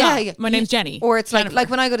 It's Yeah, not. yeah. My name's Jenny. Or it's Jennifer.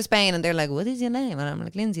 like when I go to Spain and they're like, what is your name? And I'm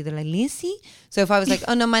like, Lindsay. They're like, Lindsay? So if I was like,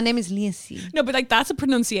 oh no, my name is Lindsay. No, but like that's a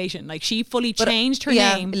pronunciation. Like she fully changed her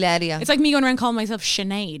yeah, name. Hilaria. It's like me going around calling myself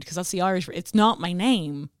Sinead because that's the Irish. It's not my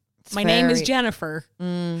name. My name is very- Jennifer.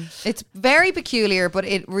 It's very peculiar, but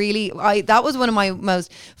it really, that was one of my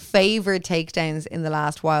most favorite takedowns in the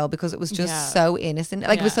last while because it was just Yeah. so innocent.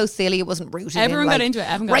 Like it was Yeah. so silly. It wasn't rooted Everyone in got like, into it.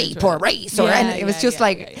 Everyone got rape into or it. race or Yeah, and it was yeah, just yeah,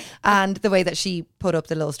 like, yeah, yeah. and the way that she put up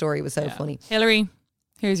the little story was so funny. Hillary,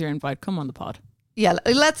 here's your invite. Come on the pod. Yeah,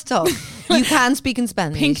 let's talk. You can speak in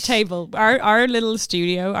Spanish. Pink table. Our little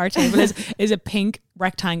studio, our table is a pink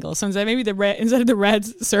rectangle. So instead maybe instead of the red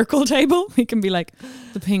circle table, we can be like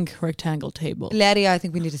the pink rectangle table. Hilaria, I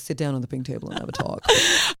think we need to sit down on the pink table and have a talk.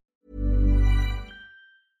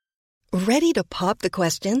 Ready to pop the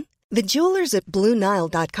question? The jewelers at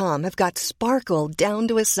BlueNile.com have got sparkle down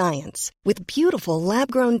to a science with beautiful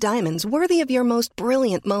lab-grown diamonds worthy of your most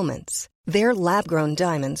brilliant moments. Their lab-grown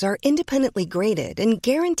diamonds are independently graded and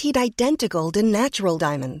guaranteed identical to natural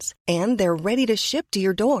diamonds, and they're ready to ship to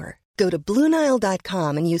your door. Go to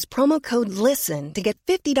BlueNile.com and use promo code LISTEN to get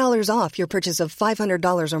 $50 off your purchase of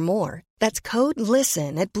 $500 or more. That's code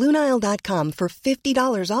LISTEN at BlueNile.com for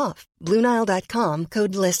 $50 off. BlueNile.com,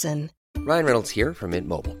 code LISTEN. Ryan Reynolds here from Mint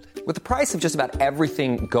Mobile. With the price of just about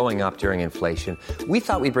everything going up during inflation, we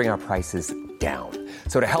thought we'd bring our prices down.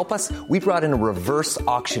 So to help us, we brought in a reverse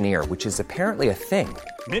auctioneer, which is apparently a thing.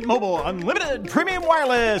 Mint Mobile Unlimited Premium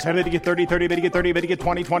Wireless. How to get 30, 30, bit to get 30, bit to get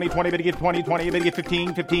 20, 20, 20, bit to get 20, 20, bit to get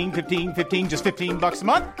 15, 15, 15, 15, just $15 a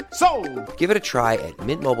month? Sold! Give it a try at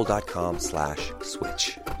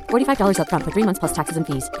mintmobile.com/switch. $45 up front for 3 months plus taxes and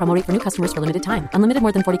fees. Promo rate for new customers for limited time. Unlimited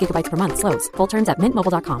more than 40 gigabytes per month. Slows full terms at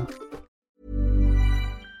mintmobile.com.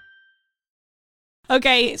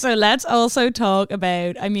 Okay, so let's also talk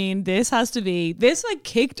about, I mean, this like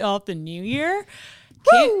kicked off the new year.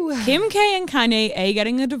 Kim K and Kanye, A,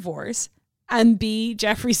 getting a divorce, and B,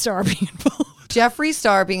 Jeffree Star being involved. Jeffree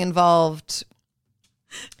Star being involved.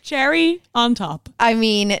 Cherry on top. I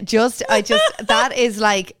mean, that is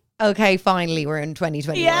like, okay, finally we're in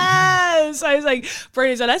 2021. Yes! I was like,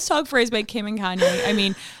 Bernie, so let's talk first about Kim and Kanye. I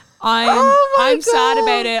mean, I'm sad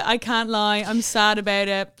about it. I can't lie. I'm sad about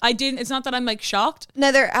it. It's not that I'm like shocked.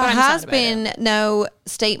 Now, there I'm has sad about been no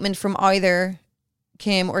statement from either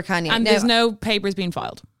Kim or Kanye. And Now, there's no papers being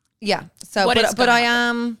filed. yeah. So, What is but gonna I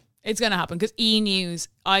happen? am. It's gonna happen because News,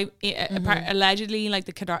 allegedly, like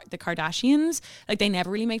the Kardashians, like they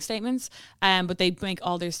never really make statements, but they make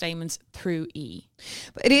all their statements through E.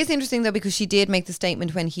 But it is interesting though because she did make the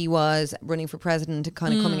statement when he was running for president,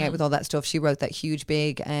 kind of coming out with all that stuff. She wrote that huge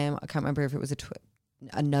big. I can't remember if it was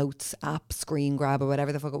a notes app screen grab or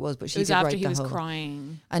whatever the fuck it was, but she It was did after write he the was whole,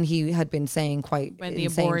 crying. and he had been saying quite About the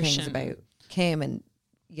insane abortion. things about Kim and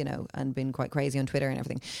and been quite crazy on Twitter and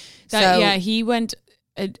everything. He went.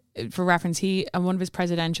 For reference, he one of his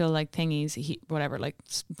presidential like thingies,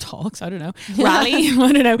 talks, I don't know, rally,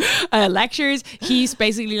 I don't know, lectures. He's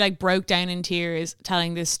basically like broke down in tears,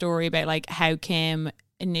 telling this story about like how Kim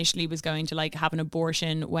initially was going to like have an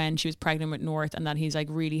abortion when she was pregnant with North, and that he's like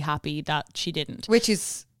really happy that she didn't. Which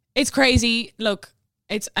is It's crazy. Look,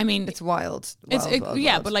 it's wild.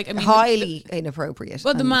 But like, I mean, highly inappropriate.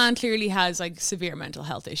 Well, the and- man clearly has like severe mental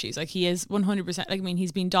health issues. Like he is 100%. Like, I mean,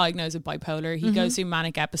 he's been diagnosed with bipolar. He goes through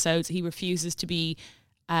manic episodes. He refuses to be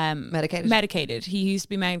medicated. He used to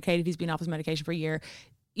be medicated. He's been off his medication for a year.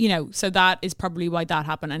 So that is probably why that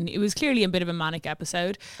happened. And it was clearly a bit of a manic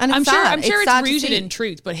episode. And I'm it's sure sad. it's Sad to rooted see. in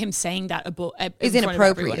truth, but him saying that is in front of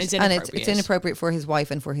everyone inappropriate. is And inappropriate. it's inappropriate for his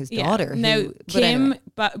wife and for his daughter. Now, but Kim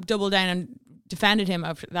anyway. doubled down and defended him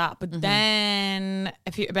after that. But then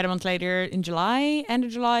about a month later in July, end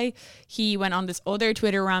of July, he went on this other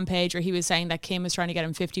Twitter rampage where he was saying that Kim was trying to get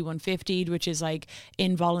him 5150'd, which is like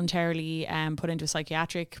involuntarily put into a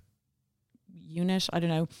psychiatric unit. I don't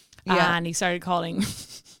know. Yeah. And he started calling...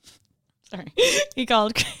 he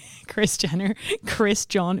called Kris Jenner Kris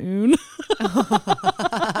Jong-un. Do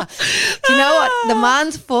you know what? The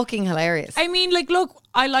man's fucking hilarious. I mean, like, look,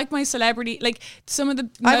 I like my celebrity. Like, some of the.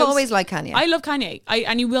 I've always liked Kanye. I love Kanye.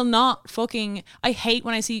 And you will not fucking. I hate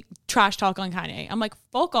when I see trash talk on Kanye. I'm like,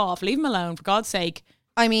 fuck off, leave him alone, for God's sake.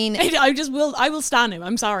 I mean, I will stand him.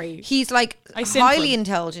 I'm sorry. He's like highly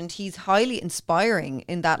intelligent. He's highly inspiring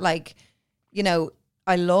in that, like, you know,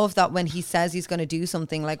 I love that when he says he's going to do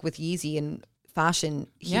something like with Yeezy and fashion,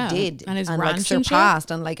 he did. And his like ranch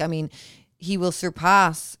surpassed. And like, I mean, he will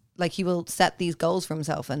surpass, like he will set these goals for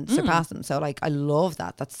himself and surpass them. So like, I love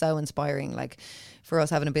that. That's so inspiring. Like for us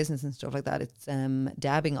having a business and stuff like that, it's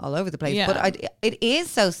dabbing all over the place. Yeah. But it is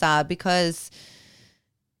so sad because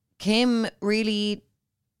Kim really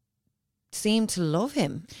seemed to love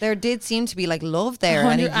him. There did seem to be like love there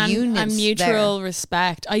and a unit and mutual there.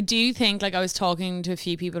 respect. I do think, like, I was talking to a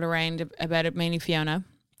few people around about it, mainly Fiona,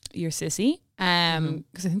 your sissy,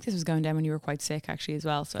 because I think this was going down when you were quite sick actually as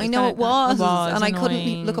well. So I know it was and annoying. I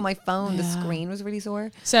couldn't look at my phone. The screen was really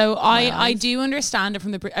sore. So I do understand it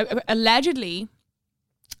from the allegedly,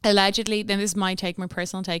 then this is my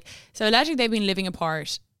personal take. So allegedly they've been living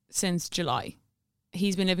apart since July.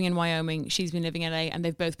 He's been living in Wyoming, she's been living in LA, and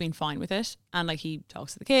they've both been fine with it. And like, he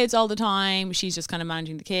talks to the kids all the time. She's just kind of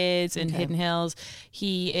managing the kids in Hidden Hills.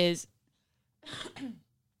 He is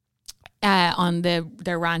on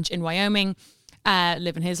their ranch in Wyoming,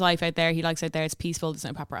 living his life out there. He likes out there. It's peaceful. There's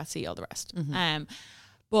no paparazzi, all the rest.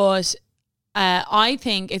 But I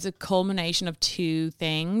think it's a culmination of two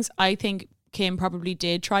things. I think Kim probably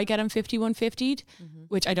did try get him 5150'd,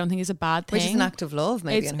 which I don't think is a bad thing. Which is an act of love,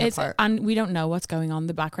 maybe, on her part. And we don't know what's going on in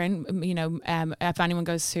the background. You know, if anyone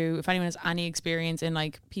has any experience in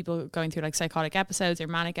like people going through like psychotic episodes or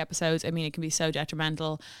manic episodes, I mean, it can be so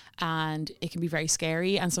detrimental and it can be very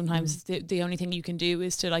scary. And sometimes the only thing you can do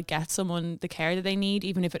is to like get someone the care that they need,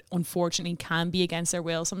 even if it unfortunately can be against their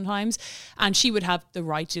will sometimes. And she would have the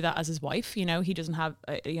right to do that as his wife. You know, he doesn't have,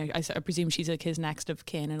 you know, I presume she's like his next of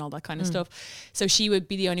kin and all that kind of stuff. So she would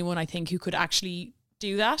be the only one, I think, who could actually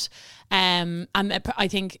do that. And I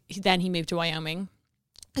think then he moved to Wyoming,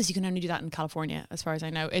 because you can only do that in California, as far as I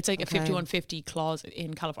know. It's like a 5150 clause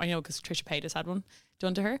in California. I know because Trisha Paytas had one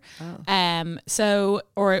done to her. So,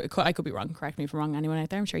 or I could be wrong. Correct me if I'm wrong. Anyone out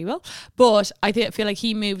there, I'm sure you will. But I feel like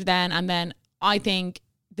he moved then, and then I think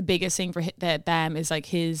the biggest thing for them is like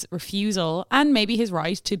his refusal and maybe his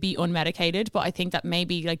right to be unmedicated. But I think that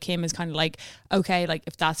maybe like Kim is kind of like, okay, like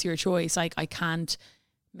if that's your choice, like I can't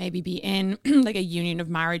maybe be in like a union of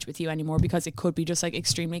marriage with you anymore, because it could be just like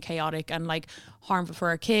extremely chaotic and like harmful for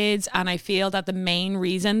our kids. And I feel that the main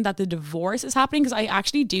reason that the divorce is happening, because I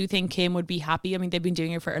actually do think Kim would be happy. I mean, they've been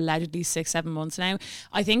doing it for allegedly 6-7 months now.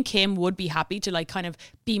 I think Kim would be happy to like kind of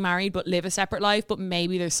be married but live a separate life, but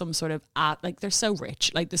maybe there's some sort of like they're so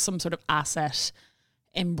rich, like there's some sort of asset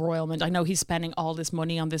embroilment. I know he's spending all this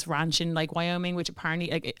money on this ranch in like Wyoming, which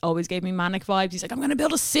apparently like it always gave me manic vibes. He's like, I'm going to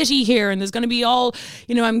build a city here, and there's going to be all,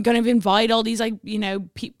 you know, I'm going to invite all these like, you know,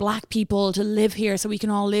 black people to live here so we can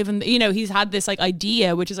all live. And you know, he's had this like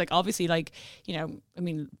idea, which is like obviously like, you know, I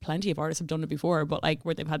mean, plenty of artists have done it before, but like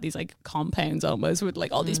where they've had these like compounds almost with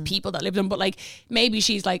like all these people that live in them. But like maybe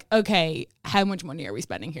she's like, okay, how much money are we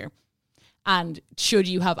spending here? And should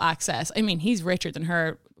you have access? I mean, he's richer than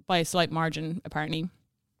her by a slight margin, apparently.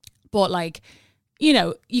 But like, you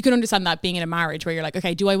know, you can understand that being in a marriage where you're like,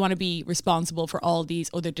 okay, do I want to be responsible for all these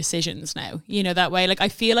other decisions now? You know, that way. Like, I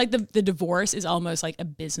feel like the divorce is almost like a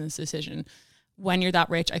business decision. When you're that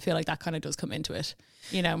rich, I feel like that kind of does come into it,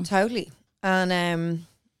 you know? Totally. And,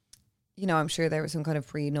 you know, I'm sure there was some kind of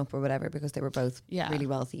prenup or whatever, because they were both really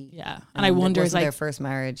wealthy. Yeah. And I wonder, it is like their first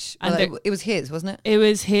marriage. Well, it was his, wasn't it? It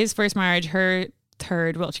was his first marriage, her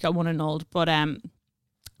third. Well, she got one annulled, but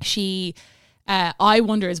she... I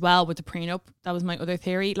wonder as well with the prenup, that was my other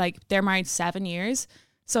theory, like they're married 7 years.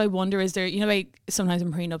 So I wonder, is there, you know, like sometimes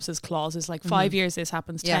in prenups there's clauses like 5 years this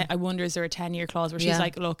happens. Yeah. I wonder, is there a 10-year clause where she's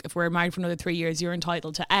like, look, if we're married for another 3 years, you're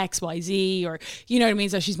entitled to X, Y, Z, or you know what I mean?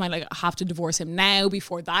 So she's might like have to divorce him now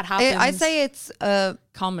before that happens. I say it's a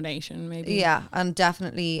combination, maybe. Yeah, and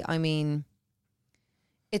definitely, I mean,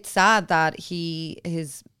 it's sad that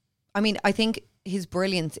I think his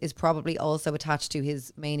brilliance is probably also attached to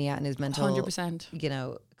his mania and his mental 100%. You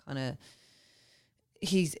know, kind of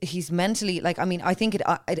he's mentally, like, I mean, I think it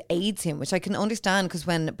aids him, which I can understand, because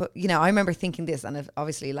but you know, I remember thinking this, and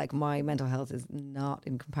obviously like my mental health is not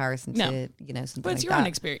in comparison to, you know, something like that. But it's your own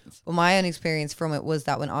experience. Well, my own experience from it was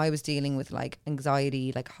that when I was dealing with like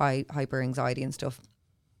anxiety, like hyper anxiety and stuff,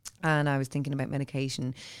 and I was thinking about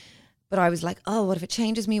medication, but I was like, oh, what if it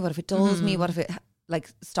changes me? What if it dulls me? What if it like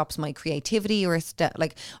stops my creativity? Or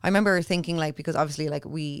like, I remember thinking like, because obviously like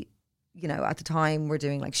we you know, at the time we're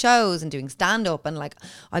doing like shows and doing stand up, and like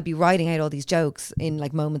I'd be writing out all these jokes in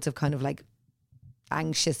like moments of kind of like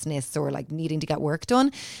anxiousness or like needing to get work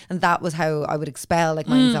done, and that was how I would expel like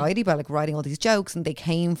my anxiety, by like writing all these jokes, and they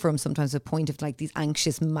came from sometimes a point of like these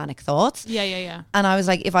anxious manic thoughts. Yeah. And I was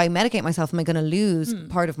like, if I medicate myself, am I going to lose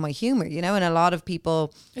part of my humor, you know? And a lot of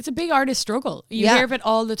people, it's a big artist struggle. You hear of it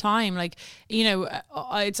all the time. Like, you know,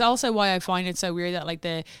 it's also why I find it so weird that like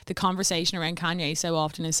the conversation around Kanye so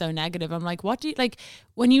often is so negative. I'm like, what do you like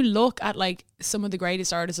when you look at like some of the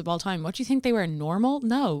greatest artists of all time? What do you think they were normal?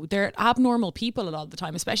 No, they're abnormal people a lot of the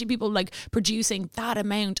time, especially people like producing that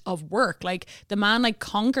amount of work. Like the man like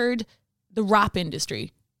conquered the rap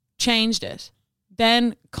industry, changed it,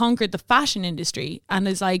 then conquered the fashion industry, and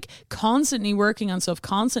is like constantly working on stuff,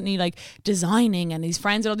 constantly like designing, and his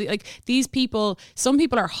friends and all like these people. Some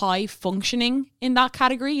people are high functioning in that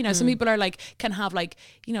category, you know. Some people are like can have like,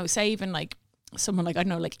 you know, say even like someone like, I don't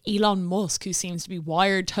know, like Elon Musk, who seems to be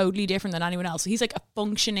wired totally different than anyone else. So he's like a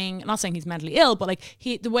functioning, I'm not saying he's mentally ill, but like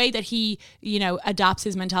the way that he, you know, adapts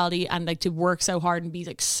his mentality and like to work so hard and be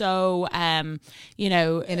like so, you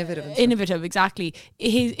know, innovative, exactly.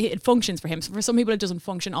 It functions for him. So for some people, it doesn't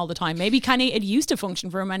function all the time. Maybe Kanye, it used to function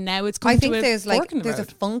for him, and now it's come I think to a there's fork like in the there's a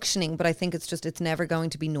road. functioning, but I think it's never going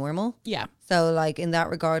to be normal. Yeah. So like in that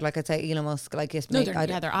regard, like I'd say Elon Musk, like it's No, they're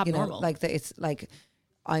abnormal. You know, like it's like,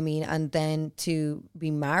 I mean, and then to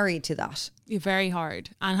be married to that, very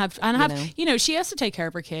hard, and have know? you know, she has to take care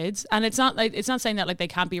of her kids, and it's not saying that like they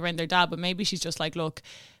can't be around their dad, but maybe she's just like, look,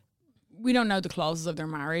 we don't know the clauses of their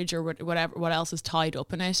marriage or whatever, what else is tied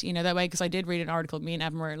up in it, you know, that way. Because I did read an article, me and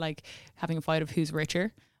Evan were like having a fight of who's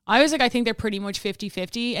richer. I was like, I think they're pretty much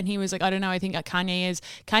 50-50, and he was like, I don't know, I think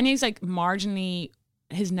Kanye's like marginally,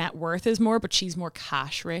 his net worth is more, but she's more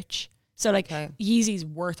cash rich. So like Yeezy's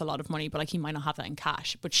worth a lot of money, but like he might not have that in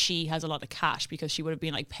cash, but she has a lot of cash because she would have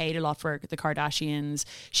been like paid a lot for the Kardashians.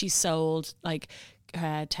 She sold like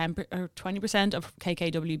 10 or 20% of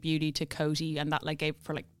KKW Beauty to Coty, and that like gave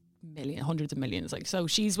for like hundreds of millions. Like, so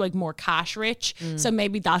she's like more cash rich. So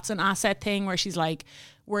maybe that's an asset thing where she's like,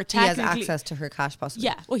 we're technically, he has access to her cash possibly.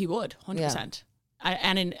 Yeah, well he would 100%.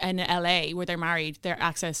 And in LA where they're married, their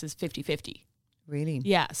access is 50-50. Really?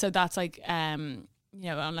 Yeah, so that's like you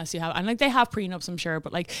know, unless you have, and like they have prenups, I'm sure,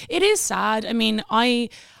 but like it is sad. I mean, it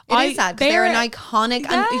is sad because they're an iconic,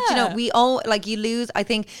 and you know, we all like you lose, I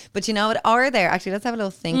think, but you know what? Are there actually? Let's have a little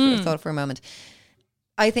thought for a moment.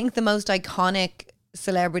 I think the most iconic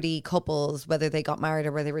celebrity couples, whether they got married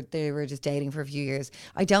or whether they were just dating for a few years,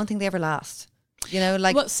 I don't think they ever last. You know,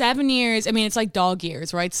 like, well, 7 years. I mean, it's like dog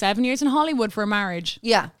years, right? 7 years in Hollywood for a marriage.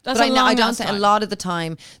 Yeah, that's but I don't ass think time. a lot of the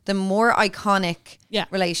time the more iconic Yeah.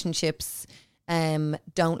 relationships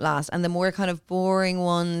don't last, and the more kind of boring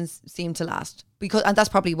ones seem to last, and that's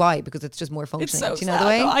probably why, because it's just more functioning. It's so do you know sad. the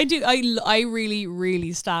way? No, I really,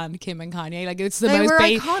 really stand Kim and Kanye. Like it's the They most were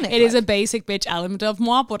iconic, It is like. a basic bitch element of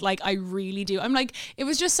moi, but like I really do. I'm like, it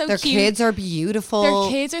was just so Their cute. kids are beautiful.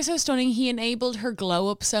 Their kids are so stunning. He enabled her glow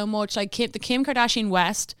up so much. Like the Kim Kardashian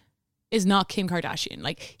West is not Kim Kardashian.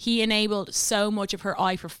 Like he enabled so much of her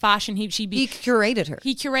eye for fashion. He curated her.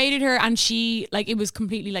 He curated her, and she like it was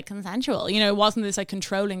completely like consensual. You know, it wasn't this like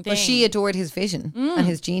controlling thing. But she adored his vision and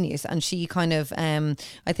his genius, and she kind of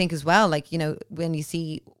I think as well, like, you know, when you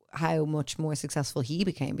see how much more successful he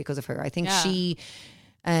became because of her, I think she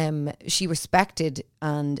respected,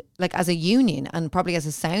 and like as a union and probably as a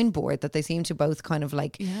soundboard, that they seem to both kind of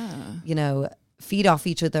like you know, feed off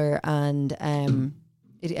each other, and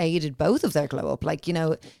it aided both of their glow up, like, you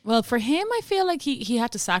know. Well, for him, I feel like he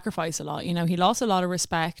had to sacrifice a lot. You know, he lost a lot of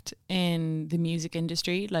respect in the music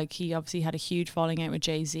industry. Like he obviously had a huge falling out with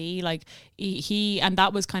Jay-Z. Like he and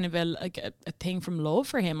that was kind of a thing from love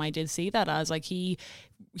for him. I did see that as like he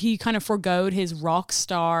kind of forgoed his rock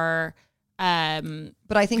star.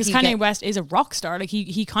 But I think because Kanye West is a rock star, like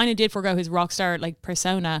he kind of did forgo his rock star like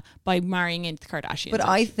persona by marrying into the Kardashians. But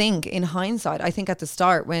I think in hindsight, I think at the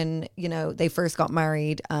start when, you know, they first got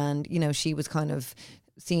married and, you know, she was kind of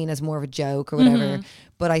seen as more of a joke or whatever.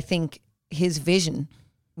 But I think his vision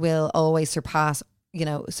will always surpass, you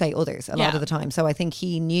know, say others a lot of the time. So I think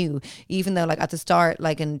he knew, even though like at the start,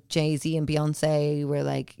 like in Jay-Z and Beyonce were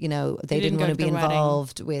like, you know, they didn't want to be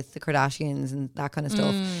involved with the Kardashians and that kind of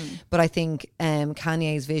stuff. But I think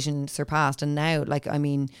Kanye's vision surpassed, and now, like, I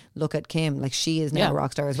mean, look at Kim, like she is now a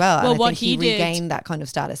rock star as well. Well, and I what think he did, regained that kind of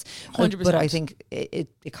status. 100%. But I think it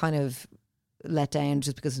kind of let down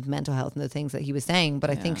just because of mental health and the things that he was saying. But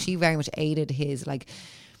I think she very much aided his, like,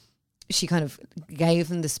 she kind of gave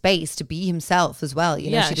him the space to be himself as well.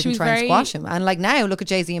 You know, she didn't try and squash him. And like now, look at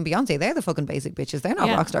Jay-Z and Beyonce. They're the fucking basic bitches. They're not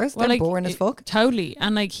rock stars. They're boring as fuck. Totally.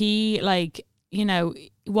 And like he, like, you know,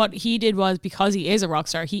 what he did was, because he is a rock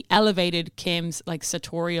star, he elevated Kim's like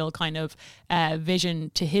sartorial kind of vision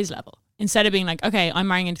to his level. Instead of being like, okay, I'm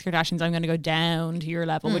marrying into the Kardashians, I'm going to go down to your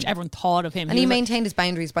level, which everyone thought of him. And he was maintained his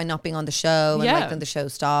boundaries by not being on the show. And Yeah. like then the show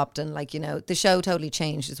stopped. And like, you know, the show totally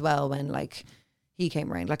changed as well when like he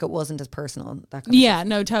came around. Like it wasn't as personal. That kind of Yeah, stuff.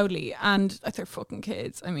 no, totally. And they're fucking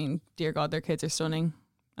kids. I mean, dear God, their kids are stunning.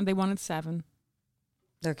 And they wanted 7.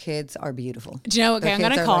 Their kids are beautiful. Do you know, okay, Their I'm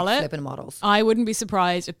going kids to are, call like, it. flipping models. I wouldn't be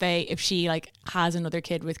surprised if she like has another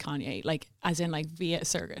kid with Kanye, like as in like via a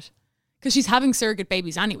surrogate. Because she's having surrogate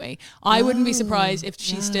babies anyway. I wouldn't be surprised if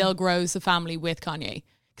she still grows the family with Kanye.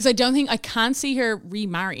 Because I can't see her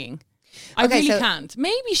remarrying. I Okay, really so can't.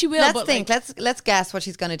 Maybe she will. Let's but think. like, Let's guess what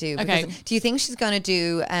she's going to do. Okay. Because do you think she's going to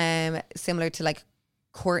do similar to like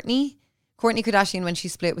Kourtney Kardashian when she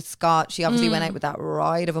split with Scott? She obviously went out with that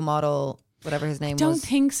ride of a model, whatever his name don't was.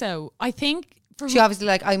 think so. I think She obviously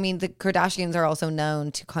like, I mean, the Kardashians are also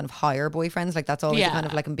known to kind of hire boyfriends. Like that's always a kind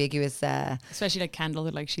of like ambiguous. Especially like Kendall,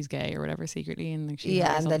 that like she's gay or whatever secretly, and like she Yeah,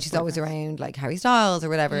 hires and all then the she's always boyfriends. around like Harry Styles or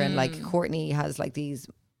whatever. And like Kourtney has like these,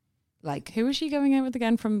 like Who was she going out with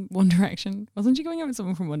again from One Direction? Wasn't she going out with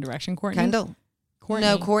someone from One Direction? Kourtney? Kendall. Kourtney.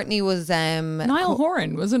 No, Kourtney was Niall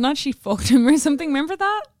Horan, was it not? She fucked him or something. Remember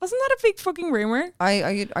that? Wasn't that a big fucking rumor?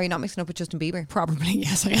 Are you not mixing up with Justin Bieber? Probably,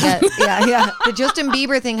 yes, I am. Yeah. The Justin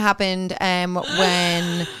Bieber thing happened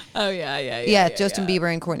when Oh yeah. Justin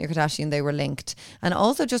Bieber and Kourtney Kardashian, they were linked, and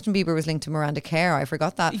also Justin Bieber was linked to Miranda Kerr. I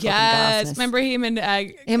forgot that. fucking Yes, gasness. remember him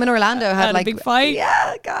and Orlando had a like big fight.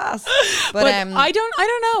 Yeah, gas. But I don't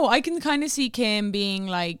know. I can kind of see Kim being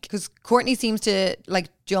like, because Kourtney seems to like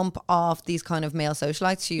jump off these kind of male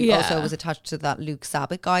socialites. She also was attached to that Luke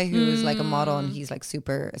Sabat guy who is like a model, and he's like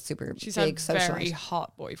super she's big had socialite. very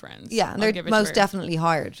hot boyfriends. Yeah, and I'll they're give it to most her. definitely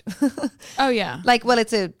hired. Oh yeah, Like, well,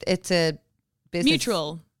 it's a business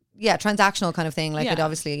mutual. yeah, transactional kind of thing. Like Yeah. it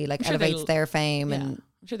obviously like I'm sure elevates they'll- their fame Yeah. and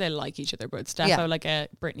I'm sure they like each other, but it's defo Yeah. like a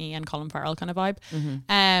Britney and Colin Farrell kind of vibe. Mm-hmm.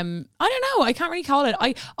 I don't know. I can't really call it.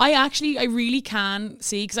 I really can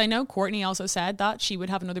see, because I know Kourtney also said that she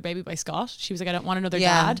would have another baby by Scott. She was like, I don't want another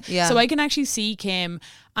dad. Yeah. So I can actually see Kim.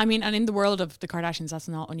 I mean, and in the world of the Kardashians, that's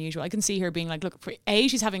not unusual. I can see her being like, look,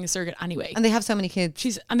 she's having a surrogate anyway. and they have so many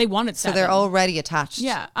kids. And they wanted So 7. they're already attached.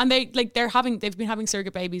 Yeah, and they've been having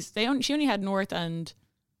surrogate babies. She only had North and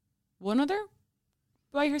one other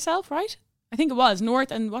by herself, right? I think it was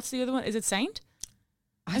North, and what's the other one? Is it Saint?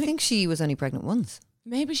 I think she was only pregnant once.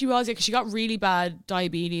 Maybe she was, yeah, because she got really bad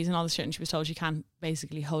diabetes and all this shit, and she was told she can't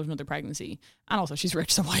basically hold another pregnancy. And also, she's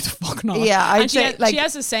rich, so why the fuck not? Yeah, I'd and say, she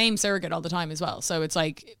has the same surrogate all the time as well. So it's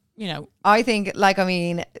like, you know, I think, like, I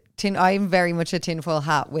mean, I'm very much a tinfoil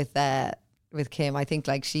hat with Kim. I think,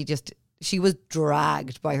 like, she was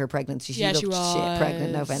dragged by her pregnancy. She looked shit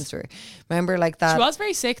pregnant, no offense to her. Remember, like that? She was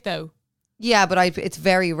very sick, though. Yeah, but it's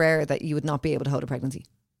very rare that you would not be able to hold a pregnancy.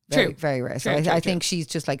 Very, True. very rare. So True, I true. think she's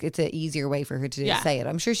just like, it's an easier way for her to say it.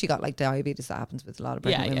 I'm sure she got like diabetes. That happens with a lot of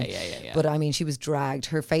pregnant women. Yeah. But I mean, she was dragged,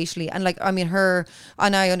 her facially, and like, I mean, and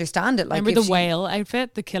I understand it. Like, Remember if the whale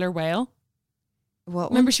outfit, the killer whale?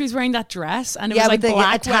 What? Remember she was wearing that dress and it Yeah, was like with the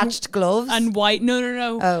black attached gloves and white.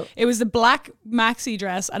 No. Oh. It was the black maxi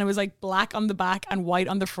dress and it was like black on the back and white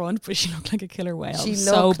on the front, but she looked like a killer whale. She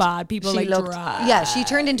so looked- bad. People she like looked- drag. Yeah, she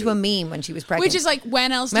turned into a meme when she was pregnant. Which is like,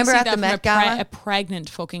 when else Remember do you at see the that Met from Gala? a pregnant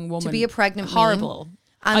fucking woman? To be a pregnant meme. horrible.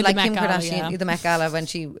 And Oh, the like Met Kim Gala, Kardashian, yeah. the Met Gala, when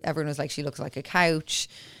everyone was like, she looks like a couch.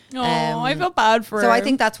 Oh, I feel bad for her. So I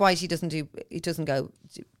think that's why she doesn't go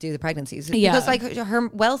do the pregnancies. Yeah. Because like her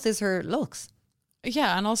wealth is her looks.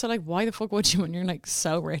 Yeah, and also like, why the fuck would you when you're like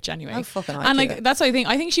so rich anyway? How fucking I'd and do like it. that's what I think.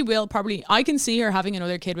 I think she will probably. I can see her having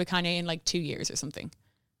another kid with Kanye in like 2 years or something.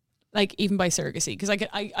 Like even by surrogacy, because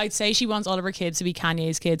I'd say she wants all of her kids to be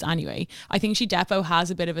Kanye's kids anyway. I think she defo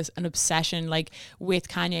has a bit of an obsession like with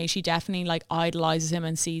Kanye. She definitely like idolizes him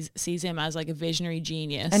and sees him as like a visionary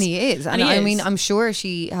genius. And he is. And he I is. mean, I'm sure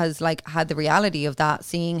she has like had the reality of that,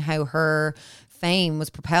 seeing how her fame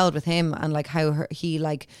was propelled with him and like how he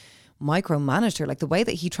like micromanaged her. Like the way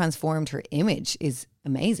that he transformed her image is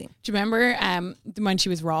amazing. Do you remember when she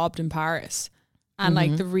was robbed in Paris? And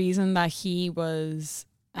like the reason that he was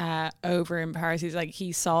over in Paris is like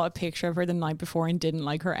he saw a picture of her the night before and didn't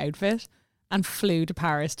like her outfit and flew to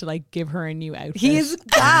Paris to like give her a new outfit. He is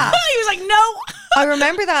gas. He was like, no. I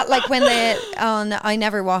remember that, like when I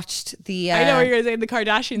never watched the. I know what you're going to say, the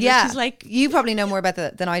Kardashians. Yeah, she's like, you probably know more about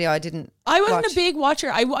that than I do. I didn't. I wasn't watch. a big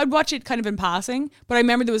watcher. I'd watch it kind of in passing, but I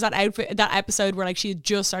remember there was that episode where like she had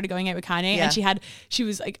just started going out with Kanye, and she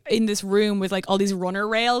was like in this room with like all these runner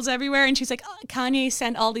rails everywhere, and she's like, oh, Kanye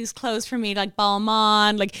sent all these clothes for me, like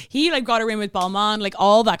Balmain, like he like got her in with Balmain, like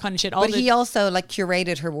all that kind of shit. But he also like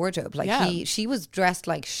curated her wardrobe. Like she was dressed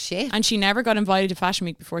like shit, and she never got invited to Fashion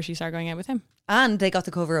Week before she started going out with him. And they got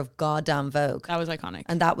the cover of goddamn Vogue. That was iconic.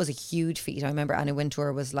 And that was a huge feat. I remember Anna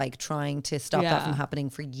Wintour was like trying to stop that from happening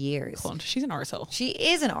for years. Cunt. She's an arsehole. She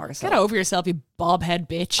is an arsehole. Get over yourself, you bobhead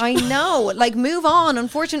bitch. I know. Like, move on.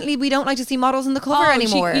 Unfortunately, we don't like to see models in the cover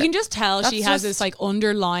anymore. You can just tell she has this like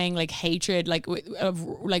underlying like hatred, like of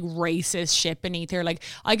like racist shit beneath her. Like,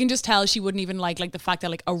 I can just tell she wouldn't even like the fact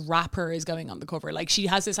that like a rapper is going on the cover. Like, she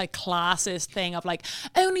has this like classist thing of like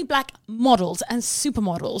only black models and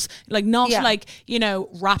supermodels. Like, not like, you know,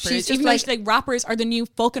 rappers. Even though she's like rappers are the new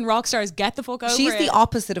fucking rock stars. Get the fuck over She's it. the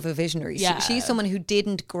opposite of a visionary. Yeah. She's someone who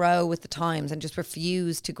didn't grow with the times and just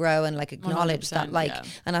refused to grow and like acknowledge that like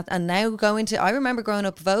and now going to, I remember growing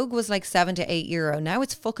up, Vogue was like €7 to €8. Now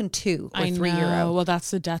it's fucking €2 or €3. Well,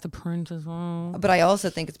 that's the death of print as well. But I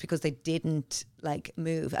also think it's because they didn't like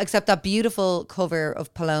move, except that beautiful cover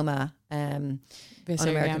of Paloma. That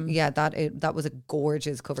was a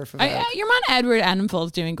gorgeous cover for Vogue. Your man Edward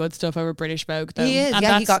Enninfull's doing good stuff over British Vogue though. He is, and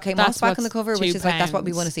he got Kate Moss back on the cover, which is like, that's what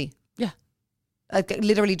we want to see. Yeah. I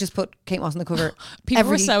literally just put Kate Moss on the cover. People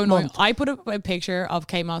were so annoying. I put up a picture of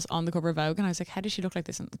Kate Moss on the cover of Vogue and I was like, how does she look like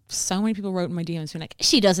this? And so many people wrote in my DMs being like,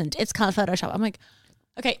 she doesn't. It's called Photoshop. I'm like,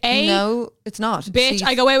 okay, no, it's not. Bitch,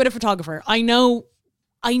 I go out with a photographer. I know,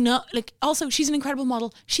 like, also, she's an incredible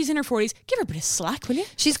model. She's in her 40s. Give her a bit of slack, will you?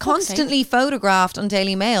 She's constantly photographed on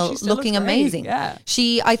Daily Mail looking amazing. Yeah.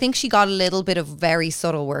 I think she got a little bit of very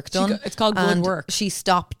subtle work done. It's called good work. She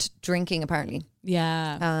stopped drinking, apparently.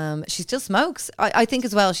 Yeah. She still smokes. I think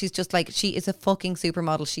as well, she's just like, she is a fucking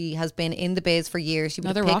supermodel. She has been in the biz for years. She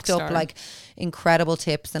would have picked up like incredible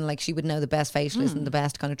tips and like she would know the best facialists and the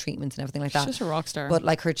best kind of treatments and everything like that. She's just a rock star. But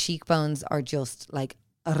like her cheekbones are just like,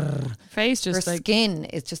 face just her like skin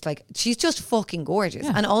is just like, she's just fucking gorgeous.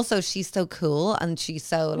 And also she's so cool and she's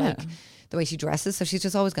so like the way she dresses, so she's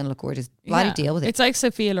just always going to look gorgeous. Bloody deal with it. It's like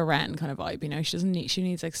Sophia Loren kind of vibe, you know. She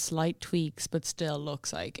needs like slight tweaks but still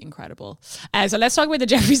looks like incredible. So let's talk about the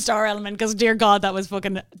Jeffree Star element, because dear God, that was a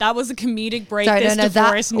comedic break.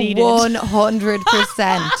 Divorce needed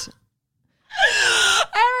 100%.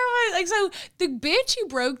 Like, so the bitch who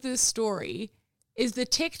broke this story is the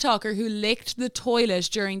TikToker who licked the toilet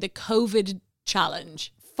during the COVID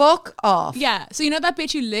challenge. Fuck off. Yeah. So you know that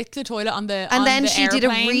bitch who licked the toilet on the and then she airplane? did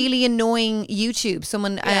a really annoying YouTube.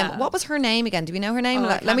 Someone, what was her name again? Do we know her name?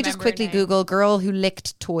 Let me just quickly Google girl who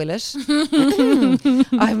licked toilet.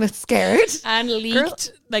 I'm scared. And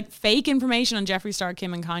leaked like fake information on Jeffree Star,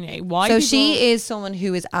 Kim and Kanye. Why? So she is someone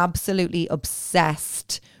who is absolutely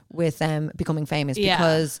obsessed with becoming famous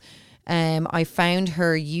because I found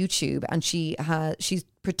her YouTube and she's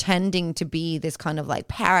pretending to be this kind of like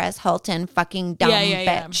Paris Hilton fucking dumb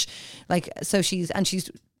bitch. Like, so she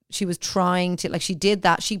was trying to, like, she did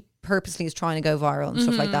that. She purposely is trying to go viral and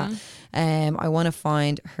stuff like that. I want to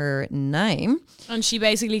find her name. And she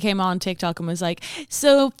basically came on TikTok and was like,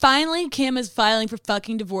 so finally Kim is filing for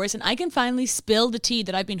fucking divorce and I can finally spill the tea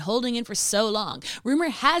that I've been holding in for so long. Rumor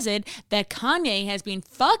has it that Kanye has been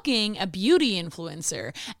fucking a beauty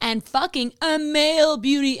influencer and fucking a male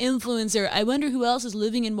beauty influencer. I wonder who else is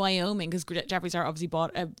living in Wyoming, because Jeffree Star obviously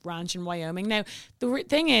bought a ranch in Wyoming. Now, the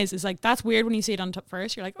thing is like, that's weird when you see it on top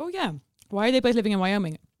first. You're like, oh yeah, why are they both living in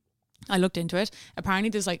Wyoming? I looked into it. Apparently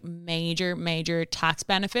there's like major tax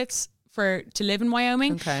benefits to live in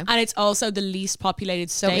Wyoming. Okay. And it's also the least populated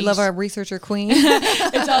state. Don't we love our researcher queen?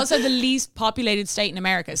 It's also the least populated state in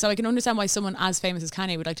America. So I can understand why someone as famous as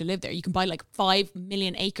Kanye would like to live there. You can buy like 5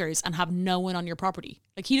 million acres and have no one on your property.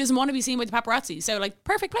 Like, he doesn't want to be seen with the paparazzi. So like,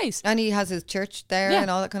 perfect place. And he has his church there and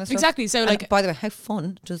all that kind of stuff. Exactly. So like, by the way, how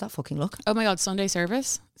fun does that fucking look? Oh my God, Sunday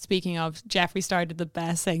service. Speaking of, Jeffree Star did the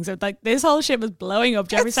best thing. So like, this whole shit was blowing up.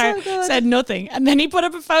 Jeffree Star said nothing. And then he put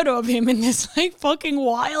up a photo of him in this like fucking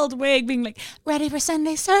wild wig being like, ready for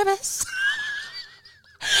Sunday service.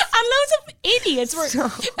 And loads of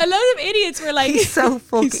idiots were like, he's so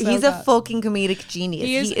fucking, he's a fucking comedic genius.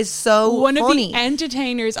 He is so one funny. of the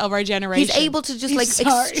entertainers of our generation. He's able to just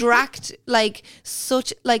extract like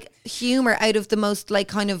such like humor out of the most like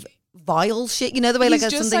kind of vile shit, you know, the way like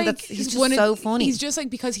something that's he's just so funny. He's just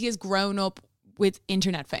like, because he has grown up with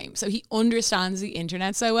internet fame, so he understands the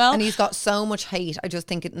internet so well, and he's got so much hate. I just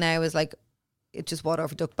think it now is like it just water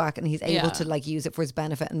off a duck back, and he's able to like use it for his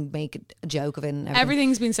benefit and make a joke of it. And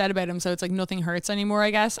everything's been said about him, so it's like nothing hurts anymore,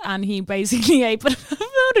 I guess. And he basically ate. But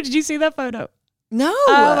did you see that photo? No.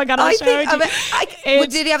 Oh my God, I'll show it to you.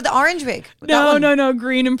 Did he have the orange wig? No,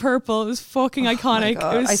 green and purple. It was fucking iconic.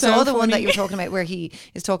 It was I so saw the funny. one that you were talking about where he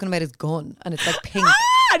is talking about his gun and it's like pink.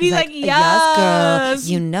 And he's like, yes, girl,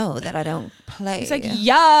 you know that I don't play. He's like,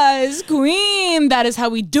 yes, queen. That is how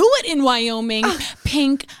we do it in Wyoming.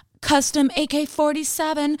 Pink custom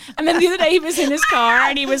AK-47. And then the other day he was in his car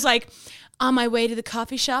and he was like, on my way to the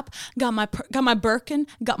coffee shop, got my Birkin,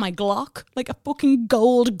 got my Glock, like a fucking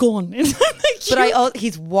gold gun. But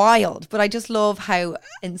he's wild. But I just love how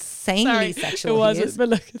insanely sexual he is. But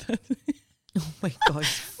look at that. Oh my God,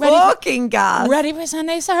 fucking gas. Ready for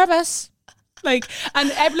Sunday service. Like,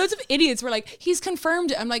 and loads of idiots were like, he's confirmed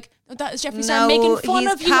it. I'm like, that is Jeffree Star making fun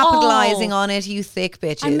of you. He's capitalizing on it, you thick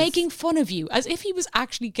bitches. I'm making fun of you, as if he was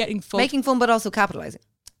actually getting fun. Making fun, but also capitalizing.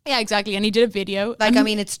 Yeah, exactly. And he did a video. Like, I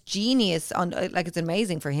mean, it's genius. It's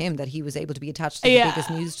amazing for him that he was able to be attached to the biggest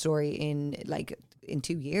news story in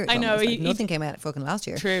 2 years. I know. Nothing came out fucking last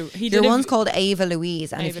year. True. Your one's called Ava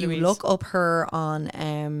Louise. And if you look up her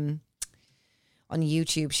on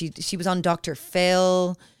YouTube, she was on Dr.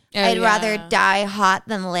 Phil. I'd rather die hot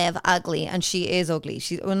than live ugly, and she is ugly.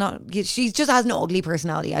 She just has an ugly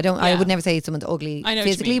personality. I would never say someone's ugly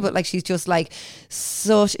physically, but like she's just like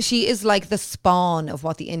she is like the spawn of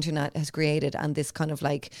what the internet has created, and this kind of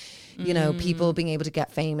like you know people being able to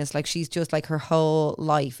get famous. Like she's just like her whole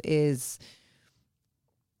life is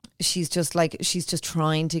she's just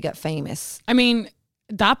trying to get famous. I mean,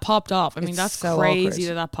 that popped off. I mean, that's so crazy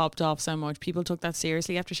awkward. that popped off so much. People took that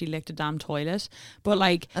seriously after she licked a damn toilet. But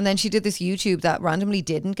like, and then she did this YouTube that randomly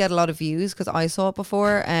didn't get a lot of views because I saw it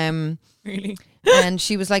before. Really? And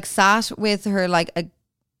she was like sat with her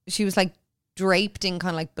she was like draped in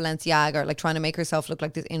kind of like Balenciaga, like trying to make herself look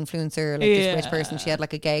like this influencer, like this rich person. She had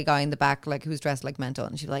like a gay guy in the back, like who's dressed like mental,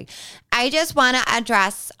 and she's like, I just want to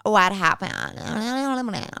address what happened,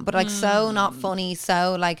 but like so not funny,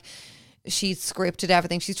 so like. She scripted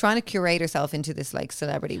everything. She's trying to curate herself into this like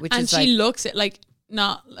celebrity, and she looks like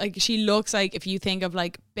not like she looks like if you think of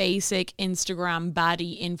like basic Instagram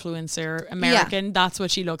baddie influencer American, that's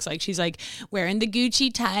what she looks like. She's like wearing the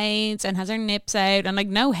Gucci tights and has her nips out, and like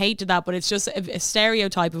no hate to that, but it's just a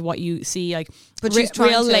stereotype of what you see like. But she's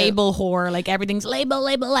real label whore, like everything's label.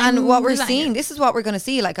 And what we're seeing, this is what we're going to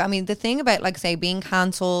see. Like, I mean, the thing about like say being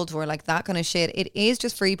cancelled or like that kind of shit, it is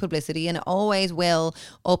just free publicity, and it always will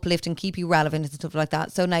uplift and keep you relevant and stuff like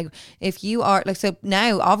that. So now, if you are like, so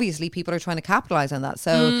now obviously people are trying to capitalize on that.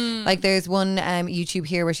 So like, there's one YouTube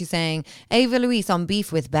here where she's saying Ava Louise on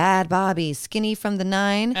beef with bad Bobby, skinny from the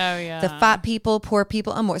 9, the fat people, poor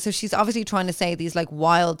people, and more. So she's obviously trying to say these like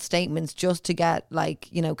wild statements just to get like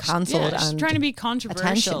cancelled. She's and trying to be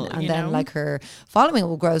controversial, attention, and then like her following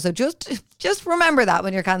will grow. So just remember that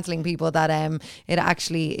when you're cancelling people, that it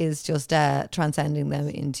actually is just transcending them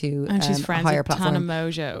into and she's friends a higher with platform. Tana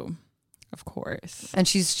Mojo, of course, and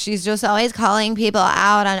she's just always calling people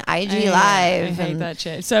out on IG Live. I hate that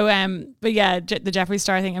shit. So but yeah, the Jeffree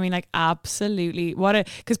Star thing. I mean, like absolutely,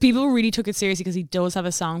 because people really took it seriously because he does have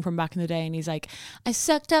a song from back in the day, and he's like, I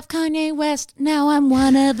sucked off Kanye West, now I'm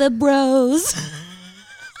one of the bros.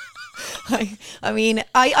 I mean,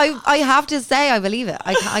 I have to say I believe it.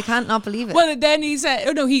 I can't not believe it. Well, then he said,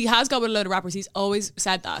 oh no, he has got with a load of rappers. He's always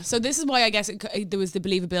said that. So this is why I guess there was the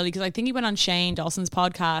believability, because I think he went on Shane Dawson's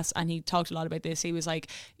podcast and he talked a lot about this. He was like,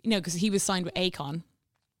 because he was signed with Akon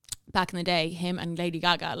back in the day, him and Lady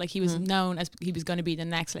Gaga. Like he was known as he was going to be the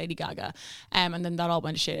next Lady Gaga. And then that all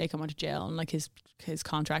went to shit. Akon went to jail and like his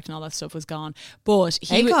contract and all that stuff was gone. But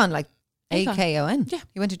Akon, like Akon. Yeah.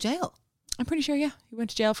 He went to jail. I'm pretty sure, yeah. He went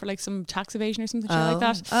to jail for like some tax evasion or something like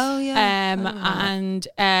that. Oh, yeah. And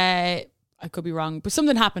I could be wrong, but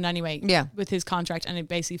something happened anyway with his contract, and it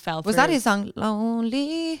basically fell through. Was that his song,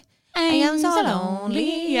 Lonely? I am so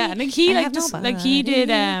lonely. Yeah, and like he did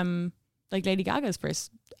like Lady Gaga's first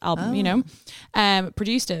album,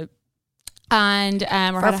 produced it. And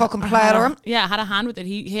for a fucking platter. Yeah, had a hand with it.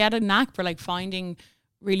 He had a knack for like finding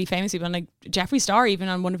really famous people, and like Jeffree Star, even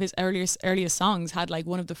on one of his earliest songs, had like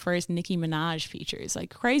one of the first Nicki Minaj features,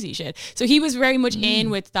 like crazy shit. So he was very much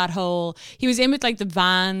in with that whole, he was in with like the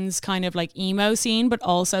Vans kind of like emo scene, but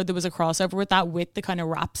also there was a crossover with that with the kind of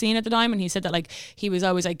rap scene at the time. And he said that like he was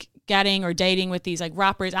always like getting or dating with these like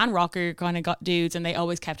rappers and rocker kind of got dudes, and they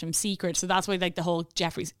always kept him secret. So that's why like the whole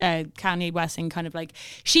Kanye West thing kind of like,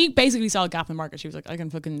 she basically saw a gap in the market. She was like, I can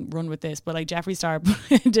fucking run with this. But like Jeffree Star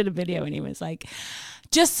did a video and he was like,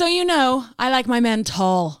 just so you know, I like my men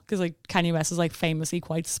tall, because like Kanye West is like famously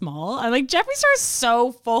quite small, and like Jeffree Star is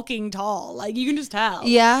so fucking tall, like you can just tell.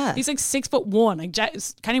 Yeah, he's like 6'1". Like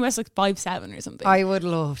Kanye West like 5'7" or something. I would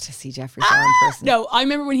love to see Jeffree Star in person. No, I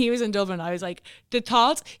remember when he was in Dublin, I was like, the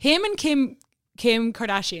thoughts, him and Kim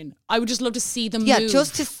Kardashian, I would just love to see them move.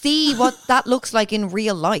 Just to see what that looks like in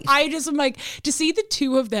real life. I just am like, to see the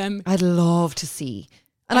two of them. I'd love to see.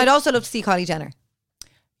 And I'd also love to see Kylie Jenner.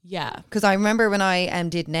 Yeah. Because I remember when I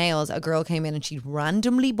did nails, a girl came in and she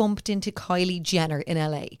randomly bumped into Kylie Jenner in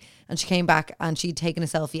LA. And she came back and she'd taken a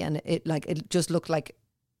selfie, and it just looked like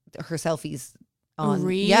her selfies on.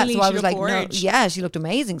 Really? Yeah, so I was like, gorgeous. no, yeah, she looked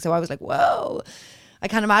amazing. So I was like, whoa. I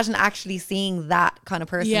can't imagine actually seeing that kind of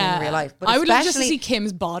person in real life. But I would love just to see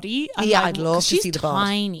Kim's body. And yeah, like, I'd love to see the body.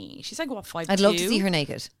 She's tiny. She's like, what, 5'2"? I'd love to see her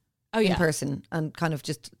naked. Oh, yeah. In person, and kind of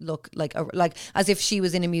just look like as if she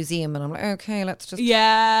was in a museum, and I'm like, okay, let's just with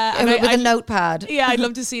a notepad. Yeah, I'd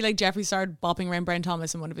love to see like Jeffree Star bopping around Brent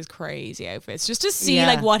Thomas in one of his crazy outfits, just to see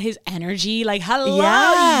like what his energy, like hello,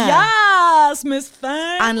 yes, Miss Thing,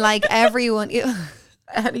 and like everyone,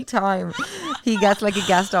 anytime he gets like a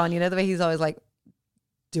guest on, you know the way he's always like,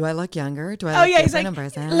 do I look younger? Do I look he's like, in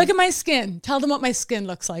person? Look at my skin. Tell them what my skin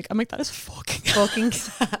looks like. I'm like, that is fucking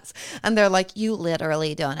gas. And they're like, you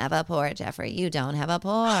literally don't have a pore, Jeffrey. You don't have a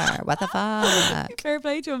pore. What the fuck? Fair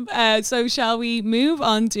play to him. So shall we move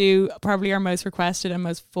on to probably our most requested and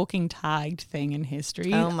most fucking tagged thing in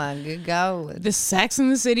history? Oh my good God. The Sex and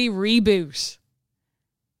the City reboot.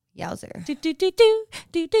 Yowzer. Do, do, do, do,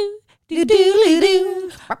 do, do.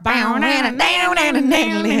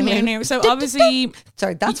 So obviously,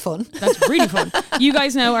 sorry, that's fun. That's really fun. You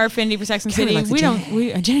guys know our affinity for Sex and City. When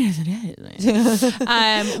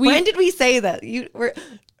did we say that?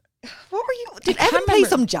 What were you? Did Evan play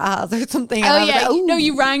some jazz or something? Oh yeah, like, no,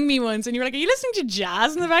 you rang me once and you were like, "Are you listening to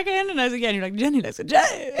jazz in the back end?" And I was like, "Yeah." And you're like, "Jenny likes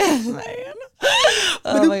jazz, man."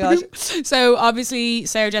 Oh my gosh! So obviously,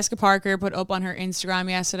 Sarah Jessica Parker put up on her Instagram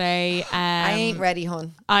yesterday. I ain't ready,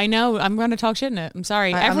 hon. I know. I'm going to talk shit in it. I'm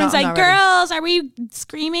sorry. I'm Everyone's not like, "Girls, are we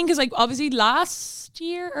screaming?" Because like obviously early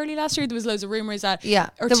last year, there was loads of rumors that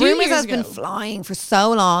the rumors has been flying for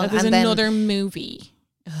so long. There's another movie.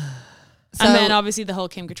 And then obviously the whole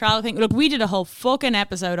Kim Cattrall thing. Look, we did a whole fucking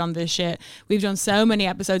episode on this shit. We've done so many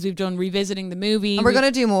episodes. We've done revisiting the movie. And we're going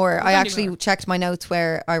to do more. I actually checked my notes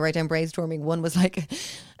where I write down brainstorming. One was like,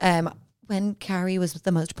 when Carrie was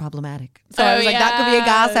the most problematic. So I was like, that could be a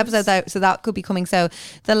gas episode. So that could be coming. So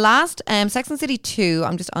the last Sex and City 2,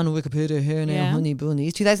 I'm just on Wikipedia here now, honey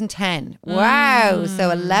bunnies, 2010. Wow. So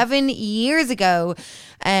 11 years ago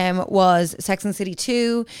was Sex and City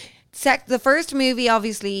 2. The first movie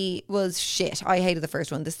obviously was shit. I hated the first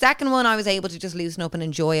one. The second one, I was able to just loosen up and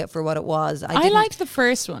enjoy it for what it was. I liked the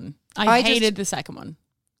first one. I hated the second one.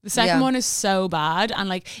 The second one is so bad, and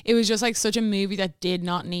like it was just like such a movie that did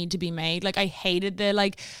not need to be made. Like I hated the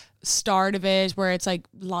like start of it where it's like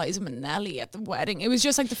Liza Minnelli at the wedding. It was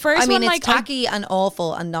just like the first one. I mean, one, it's tacky and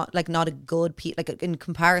awful, and not a good like in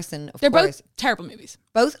comparison. They're both terrible movies.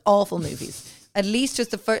 Both awful movies. At least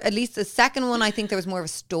the second one, I think there was more of a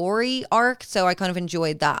story arc, so I kind of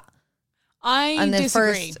enjoyed that. I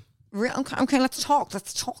disagree. Okay, let's talk.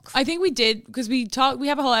 I think we did because we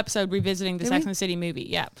have a whole episode revisiting the Sex and the City movie.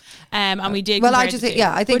 Yeah, and we did. Well, I just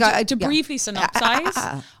I think to briefly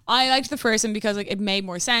synopsize. I liked the first one because like it made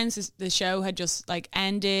more sense. The show had just like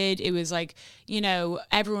ended. It was like, you know,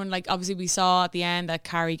 everyone like obviously we saw at the end that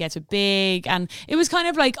Carrie gets a big, and it was kind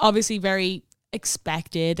of like obviously very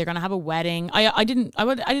expected. They're gonna have a wedding. I didn't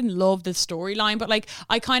love the storyline, but like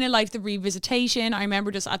I kind of liked the revisitation. I remember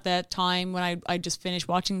just at the time when I just finished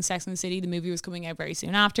watching Sex and the City, the movie was coming out very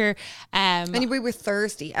soon after. And we were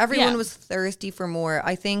thirsty. Everyone was thirsty for more.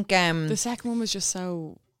 I think the second one was just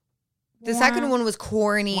so. The second one was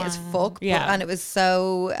corny as fuck, and it was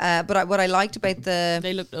so. But what I liked about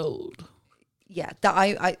they looked old. Yeah,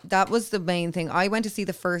 that was the main thing. I went to see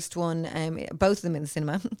the first one, both of them in the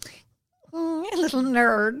cinema. A little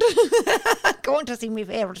nerd going to see my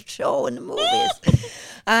favourite show in the movies.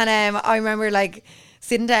 And I remember like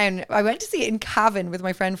sitting down, I went to see it in Cavan with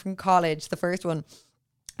my friend from college, the first one,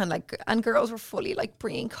 and girls were fully like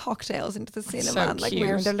bringing cocktails into the cinema and like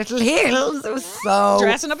wearing their little heels. It was so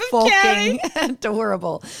dressing up as fucking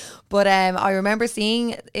adorable. But I remember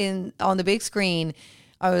seeing on the big screen,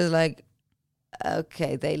 I was like,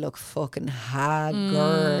 okay, they look fucking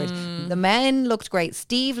haggard. The men looked great.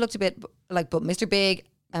 Steve looked a bit like, but Mr. Big,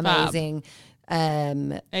 amazing.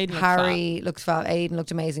 Harry looked fab. Aiden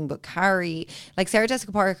looked amazing, but Carrie, like Sarah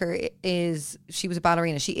Jessica Parker, she was a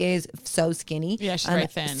ballerina. She is so skinny. Yeah, she's and very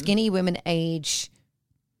thin. Skinny women age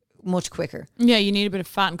much quicker. Yeah, you need a bit of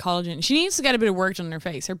fat and collagen. She needs to get a bit of work done on her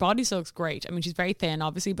face. Her body still looks great. I mean, she's very thin,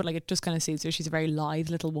 obviously, but like it just kind of suits her. She's a very lithe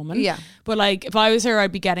little woman. Yeah. But like if I was her,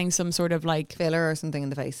 I'd be getting some sort of like filler or something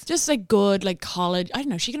in the face. Just like good, like college. I don't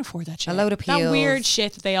know. She can afford that shit. A load of peels. That weird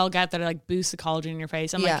shit that they all get that like boosts the collagen in your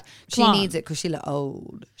face. I'm like, she come needs on. it because she looked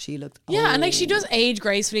old. She looked Yeah, old. and like she does age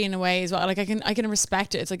gracefully in a way as well. Like I can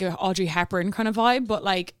respect it. It's like a Audrey Hepburn kind of vibe, but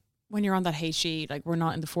like when you're on that HG, like we're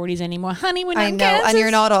not in the 40s anymore, honey. We're not. I know, and you're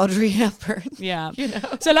not Audrey Hepburn. Yeah, you know.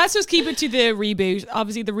 So let's just keep it to the reboot.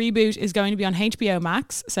 Obviously, the reboot is going to be on HBO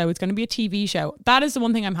Max, so it's going to be a TV show. That is the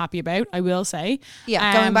one thing I'm happy about. I will say.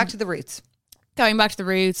 Yeah, going back to the roots. Going back to the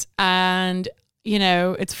roots, and you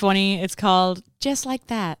know, it's funny. It's called Just Like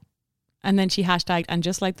That. And then she hashtagged, and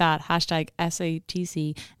just like that, hashtag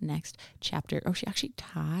SATC next chapter. Oh, she actually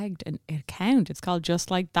tagged an account. It's called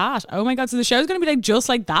Just Like That. Oh my God. So the show's going to be like Just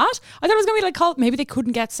Like That? I thought it was going to be like called, maybe they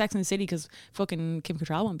couldn't get Sex and the City because fucking Kim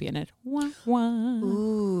Cattrall won't be in it. Wah, wah.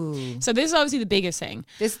 Ooh. So this is obviously the biggest thing.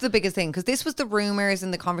 This is the biggest thing because this was the rumors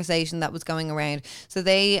and the conversation that was going around. So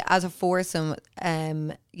they, as a foursome,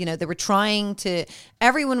 you know, they were trying to,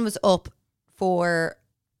 everyone was up for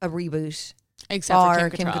a reboot. Except for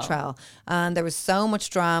Kim Cattrall. And there was so much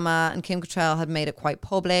drama, and Kim Cattrall had made it quite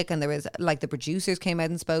public, and there was like the producers came out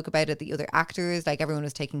and spoke about it, the other actors, like everyone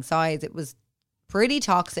was taking sides. It was pretty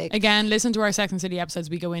toxic. Again, listen to our Sex and the City episodes.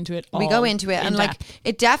 We go into it all and like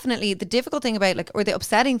it definitely, the difficult thing about like, or the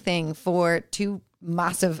upsetting thing for two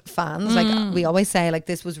massive fans, like we always say, like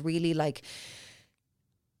this was really like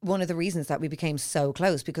one of the reasons that we became so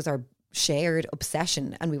close, because our shared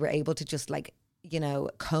obsession, and we were able to just like, you know,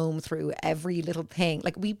 comb through every little thing.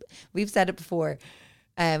 Like we've said it before.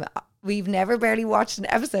 We've never barely watched an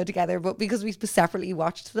episode together, but because we separately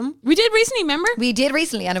watched them. We did recently, remember? We did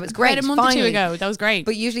recently, and it was great. About a month or two ago. That was great.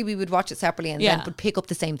 But usually we would watch it separately and then would pick up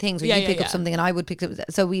the same things, or you'd pick up something and I would pick up.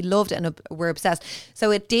 So we loved it and we're obsessed. So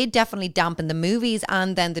it did definitely dampen the movies,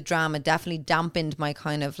 and then the drama definitely dampened my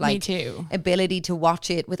kind of like ability to watch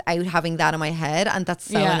it without having that in my head, and that's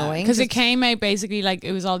so annoying. Because it came out basically like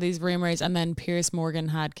it was all these rumors, and then Piers Morgan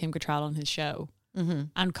had Kim Cattrall on his show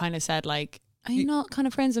and kind of said like, are you not kind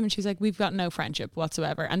of friends with them? And she was like, we've got no friendship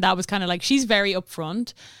whatsoever. And that was kind of like, she's very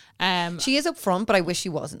upfront. She is upfront, but I wish she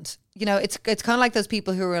wasn't. You know, it's kind of like those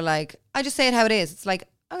people who are like, I just say it how it is. It's like,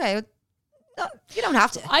 okay, no, you don't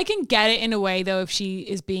have to. I can get it in a way though, if she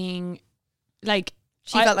is being like,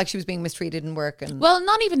 she felt like she was being mistreated in work. And well,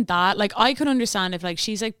 not even that. Like I could understand if like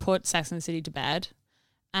she's like put Sex and the City to bed.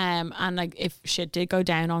 And like if shit did go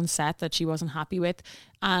down on set that she wasn't happy with,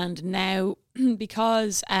 and now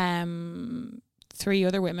because three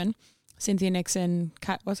other women, Cynthia Nixon,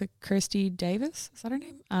 Kirsty Davis, is that her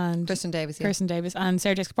name? And Kirsten Davis, Kirsten Davis and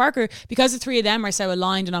Sarah Jessica Parker, because the three of them are so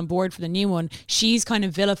aligned and on board for the new one, she's kind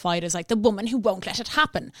of vilified as like the woman who won't let it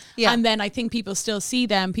happen. Yeah. And then I think people still see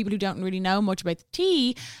them, people who don't really know much about the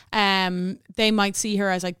tea, they might see her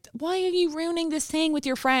as like, why are you ruining this thing with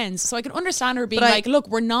your friends? So I can understand her being like, look,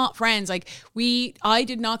 we're not friends. Like I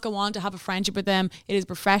did not go on to have a friendship with them. It is a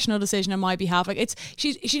professional decision on my behalf. Like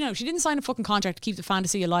she didn't sign a fucking contract to keep the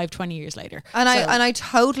fantasy alive 20 years later. And I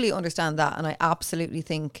totally understand that, and I absolutely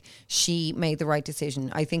think she made the right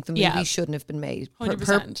decision. I think the movie shouldn't have been made.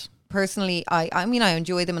 100%. Personally, I mean, I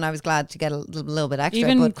enjoy them, and I was glad to get a little bit extra.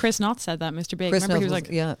 Even but Chris Knott said that, Mr. Big. Chris Remember, Knott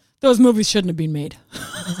he was like, those movies shouldn't have been made.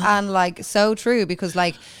 And like, so true, because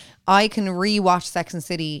like, I can rewatch Sex and the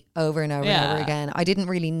City over and over and over again. I didn't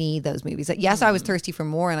really need those movies. Yes, I was thirsty for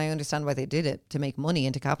more, and I understand why they did it, to make money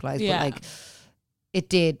and to capitalize. But like, it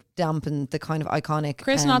did dampen the kind of iconic.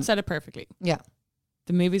 Chris Knott said it perfectly. Yeah.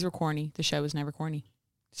 The movies were corny. The show was never corny.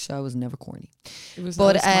 The show was never corny. It was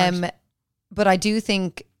but smart. But I do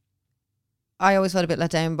think I always felt a bit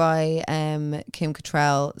let down by Kim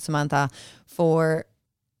Cattrall, Samantha, for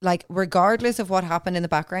like, regardless of what happened in the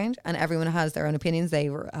background, and everyone has their own opinions, they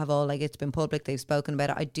have all like, it's been public, they've spoken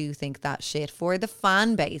about it. I do think that shit for the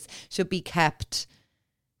fan base should be kept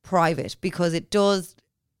private, because it does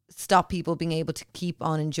stop people being able to keep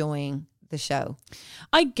on enjoying the show.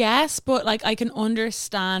 I guess, but like I can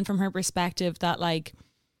understand from her perspective that like,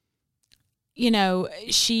 you know,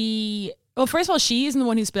 well, first of all, she isn't the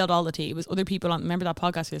one who spilled all the tea. It was other people on, remember that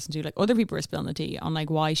podcast we listened to? Like, other people were spilling the tea on like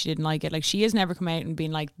why she didn't like it. Like, she has never come out and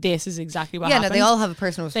been like, this is exactly what happened. Yeah, no, they all have a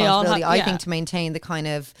personal responsibility, I think, to maintain the kind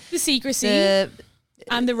of the secrecy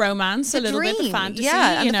and the romance, a little bit, the fantasy.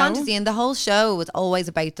 Yeah, and the fantasy, and the whole show was always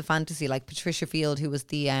about the fantasy. Like Patricia Field, who was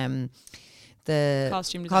the the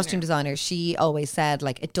Costume designer, she always said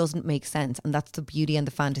like it doesn't make sense, and that's the beauty and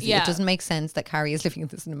the fantasy. Yeah. It doesn't make sense that Carrie is living in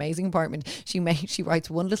this amazing apartment. She writes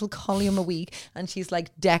one little column a week, and she's like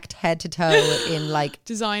decked head to toe in like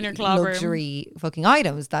Designer club room. luxury fucking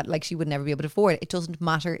items that like she would never be able to afford. It doesn't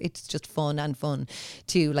matter. It's just fun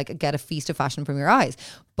to like get a feast of fashion from your eyes.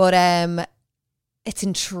 But it's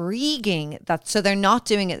intriguing that so they're not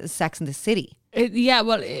doing it as Sex and the City.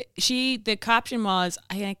 The caption was,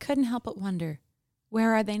 I couldn't help but wonder,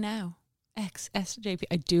 where are they now? XSJP.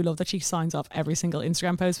 I do love that she signs off every single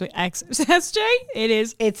Instagram post with XSJ.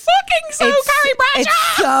 It's fucking so Carrie Bradshaw.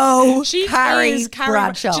 It's so She Carrie is Carrie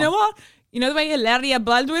Bradshaw. Do you know what? You know the way Hilaria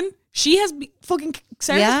Baldwin? She has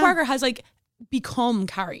Sarah Parker has like become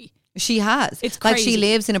Carrie. She has. It's like crazy. she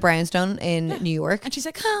lives in a brownstone in New York. And she's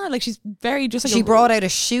like, like she's very just like she brought out a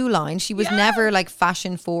shoe line. She was never like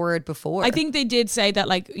fashion forward before. I think they did say that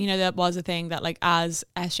like, you know, that was a thing that like as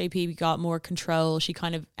SJP got more control, she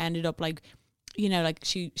kind of ended up like, you know, like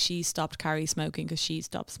she stopped Carrie smoking because she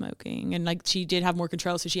stopped smoking, and like she did have more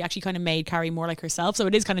control, so she actually kind of made Carrie more like herself. So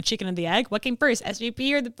it is kind of chicken and the egg. What came first,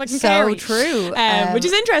 SJP or the fucking Carrie? So true. Which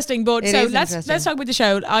is interesting. But so let's interesting. talk about the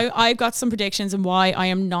show. I've got some predictions and why I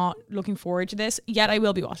am not looking forward to this yet. I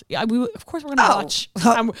will be watching. Of course, we're gonna watch,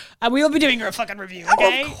 and we will be doing our fucking review.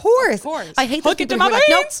 Okay, of course. I I hate those Hook it people to who my are like,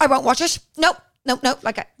 nope, veins. I won't watch it. Nope.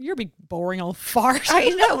 Like You're a big boring old fart. I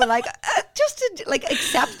know, like just to like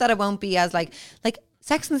accept that it won't be as like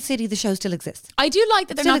Sex and the City. The show still exists. I do like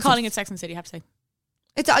that they're Still not calling it exists. Sex and the City. I have to say,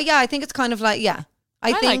 It's I think it's kind of like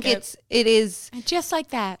I think like it is. and just like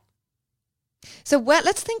that. So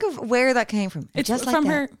let's think of where that came from. It's just from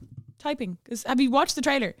like her that. typing. Have you watched the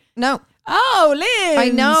trailer? No, Oh, Liz! I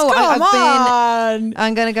know. Come I've on.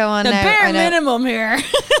 I'm gonna go on The now. bare I know. minimum here.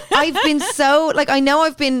 I've been so like I know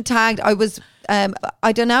I've been tagged. I was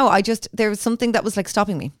I don't know. There was something that was like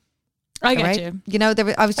stopping me. I get right? you. You know,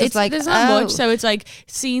 I was just like, there's not much. So it's like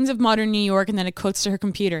scenes of modern New York, and then it cuts to her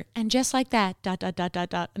computer, and just like that, ...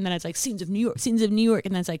 And then it's like scenes of New York,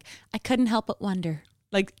 and then it's like I couldn't help but wonder.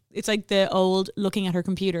 Like it's like the old looking at her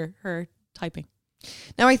computer, her typing.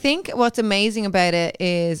 Now, I think what's amazing about it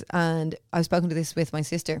is, and I've spoken to this with my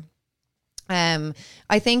sister,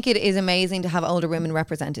 I think it is amazing to have older women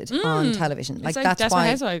represented on television. It's Like like that's Desperate why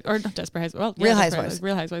Housewives, or not Desperate Housewives, well, Real Desperate Housewives.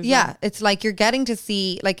 Real Housewives. Yeah, it's like you're getting to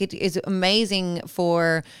see, like it is amazing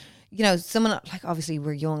for, you know, someone like obviously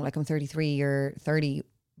we're young, like I'm 33, you're 30,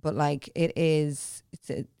 but like you're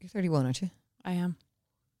 31, aren't you? I am.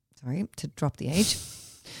 Sorry to drop the age.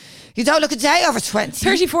 You don't look a day over 20.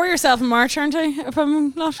 34 yourself in March, aren't I? If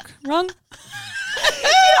I'm not wrong.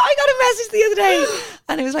 I got a message the other day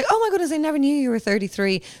and it was like, oh my goodness, I never knew you were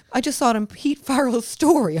 33. I just saw it on Pete Farrell's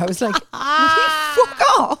story. I was like, fuck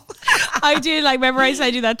off. I do, like, remember I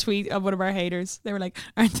sent you that tweet of one of our haters? They were like,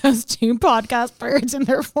 aren't those two podcast birds in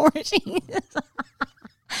their 40s?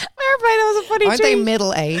 Remember, that was a funny Aren't tweet. they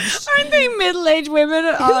middle-aged? Aren't they middle-aged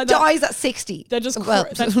women? Who dies at 60? That just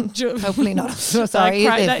hopefully not. Sorry.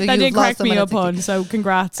 That did crack me up on, so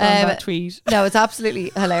congrats on that tweet. No, it's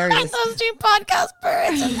absolutely hilarious. Those two podcast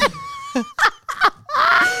birds.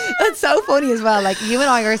 That's so funny as well. Like you and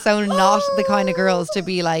I are so not the kind of girls to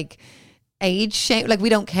be like age shame. Like we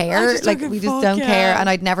don't care. just Like don't we give a just don't fuck, care. yeah. And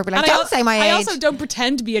I'd never be like, And don't say my age. I also don't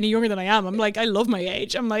pretend to be any younger than I am. I'm like, I love my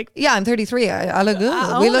age. I'm like, yeah, I'm 33. I look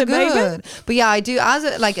good. We look good. But yeah, I do as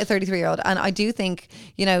a 33-year-old, and I do think,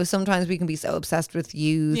 you know, sometimes we can be so obsessed with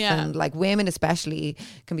youth, and like women especially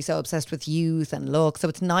can be so obsessed with youth and look. So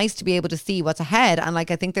it's nice to be able to see what's ahead. And like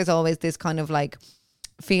I think there's always this kind of like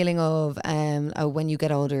feeling of when you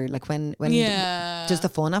get older, like when does the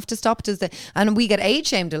fun have to stop? And we get age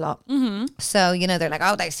shamed a lot. Mm-hmm. So you know they're like,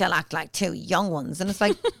 oh, they still act like two young ones, and it's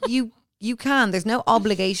like you can. There's no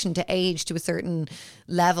obligation to age to a certain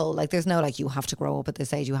level. Like there's no like you have to grow up at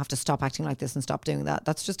this age. You have to stop acting like this and stop doing that.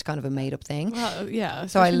 That's just kind of a made up thing. well, yeah.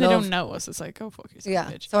 So I they love. don't know us. It's like, go fuck yourself, Yeah.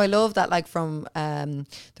 bitch. So I love that, like from the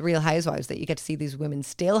Real Housewives, that you get to see these women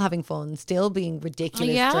still having fun, still being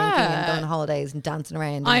ridiculous, Yeah. drinking and going on holidays and dancing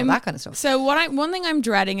around and all that kind of stuff. So one thing I'm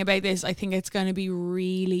dreading about this, I think it's going to be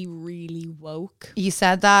really, really woke. You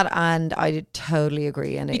said that, and I totally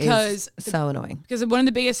agree, and it is so annoying. Because one of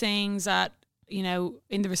the biggest things that, you know,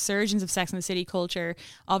 in the resurgence of Sex and the City culture,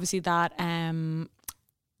 obviously that meme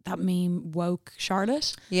woke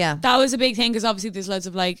Charlotte. Yeah. That was a big thing because obviously there's loads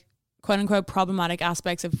of like quote unquote problematic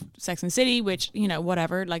aspects of Sex and the City, which, you know,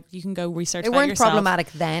 whatever, like you can go research They that weren't yourself.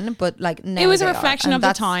 problematic then, but like now it was a they are. reflection And of the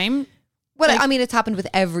that's- time. Well, Like- I mean, it's happened with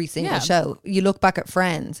every single Yeah. show. You look back at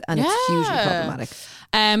Friends, and it's hugely problematic.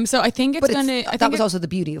 So I think it's But gonna. I think that was also the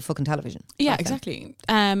beauty of fucking television. Yeah, back then. exactly.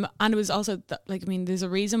 And it was also like, I mean, there's a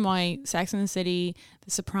reason why Sex and the City,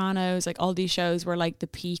 The Sopranos, like all these shows were like the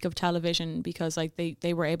peak of television, because like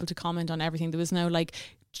they were able to comment on everything. There was no like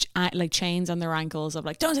chains on their ankles of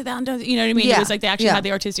like, don't say that, don't, you know what I mean? Yeah, It was like they actually yeah. had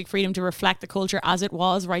the artistic freedom to reflect the culture as it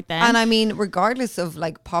was right then. And I mean, regardless of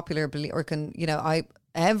like popular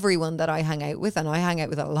everyone that I hang out with, and I hang out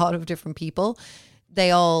with a lot of different people,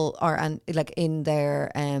 they all are, and like in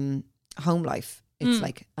their home life, it's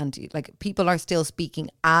like people are still speaking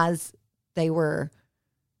as they were,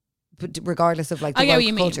 but regardless of like I the get what woke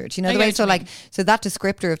you mean. culture. Do you know I the get way? what So you like, mean. so that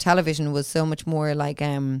descriptor of television was so much more like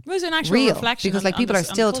it was an actual real, reflection because on- like on people the- are on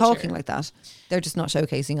the still culture. talking like that. They're just not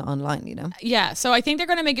showcasing it online, you know. Yeah, so I think they're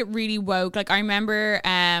going to make it really woke. Like I remember,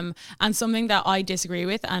 and something that I disagree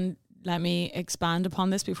with, and let me expand upon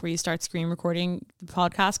this before you start screen recording the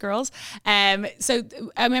podcast, girls. So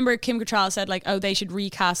I remember Kim Cattrall said like, oh, they should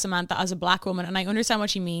recast Samantha as a black woman, and I understand what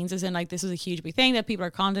she means, as in like this is a huge big thing that people are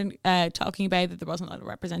talking about, that there wasn't a lot of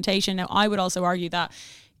representation. Now I would also argue that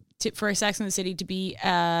for Sex and the City to be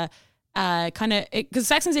kind of, because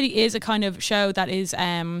Sex and the City is a kind of show that is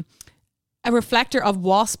a reflector of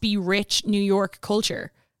waspy, rich New York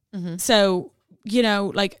culture. So, you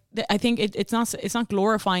know, like I think it's not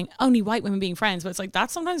glorifying only white women being friends, but it's like that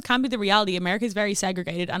sometimes can be the reality. America is very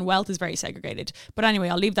segregated and wealth is very segregated. But anyway,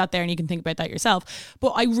 I'll leave that there and you can think about that yourself.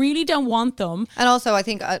 But I really don't want them. And also, I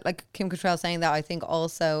think like Kim Cattrall saying that, I think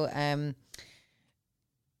also,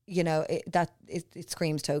 you know, it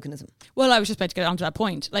screams tokenism. Well, I was just about to get onto that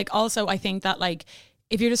point. Like, also, I think that like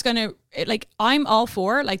if you're just gonna like, I'm all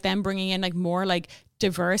for like them bringing in like more like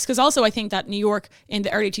diverse, because also I think that New York in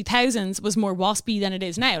the early 2000s was more waspy than it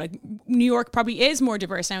is now. Like New York probably is more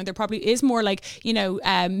diverse now, and there probably is more like, you know,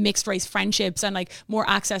 mixed race friendships and like more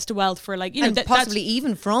access to wealth for like, you know, and possibly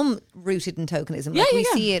even from rooted in tokenism. Like we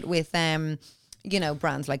see it with you know,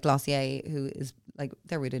 brands like Glossier, who is like,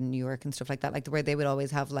 they're rooted in New York and stuff like that, like where they would always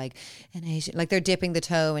have like an Asian, like they're dipping the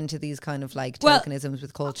toe into these kind of like tokenisms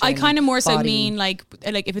with culture. I kind of more so body. mean like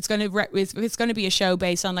if it's going to be a show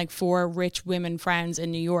based on like 4 rich women friends in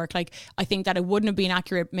New York, like I think that it wouldn't have been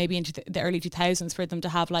accurate maybe into the early 2000s for them to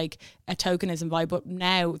have like a tokenism vibe, but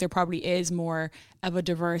now there probably is more of a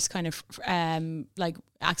diverse kind of like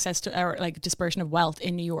access to, or like dispersion of wealth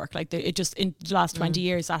in New York. Like it just in the last 20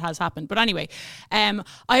 years that has happened. But anyway,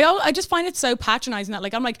 I just find it so patronizing that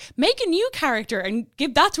like, I'm like, make a new character and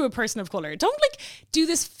give that to a person of color. Don't like do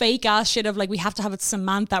this fake ass shit of like, we have to have it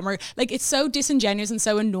Samantha. Or, like, it's so disingenuous and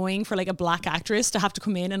so annoying for like a black actress to have to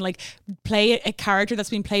come in and like play a character that's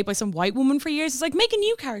been played by some white woman for years. It's like, make a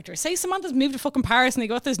new character. Say Samantha's moved to fucking Paris and they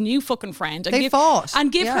got this new fucking friend. And They fought.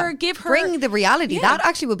 And give Yeah. her bring the reality. Yeah. That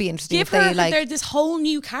actually would be interesting. Give if they her like, this whole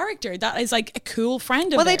new character that is like a cool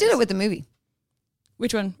friend of well, they did theirs. it with the movie.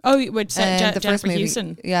 Which one? Oh, with The Jennifer first movie.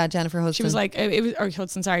 Houston. Yeah, Jennifer Hudson. She was like, it was, or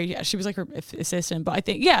Hudson, sorry. Yeah, she was like her assistant. But I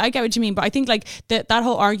think, yeah, I get what you mean. But I think like that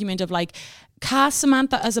whole argument of like, cast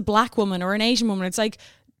Samantha as a black woman or an Asian woman, it's like,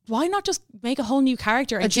 why not just make a whole new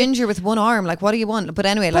character? a ginger with one arm. Like, what do you want? But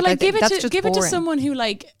anyway, But like, I like, think that's just give it to boring. someone who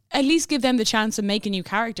like, at least give them the chance to make a new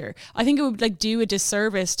character. I think it would like do a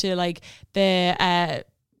disservice to like the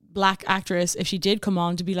black actress if she did come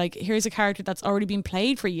on to be like, here's a character that's already been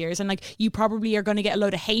played for years, and like you probably are going to get a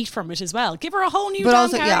load of hate from it as well. Give her a whole new But damn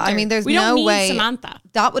also, character. yeah, I mean, there's we no don't need way Samantha.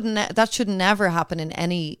 that should never happen in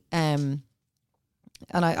any. And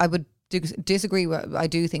I would disagree. I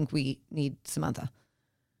do think we need Samantha.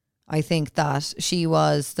 I think that she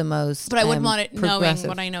was the most. But I wouldn't want it knowing progressive.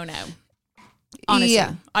 what I know now. Honestly,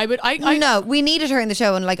 Yeah. I would. No, we needed her in the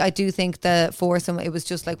show, and like I do think that for some, it was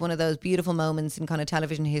just like one of those beautiful moments in kind of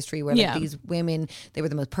television history where like Yeah. these women, they were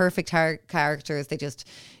the most perfect characters. They just,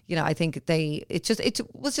 you know, I think it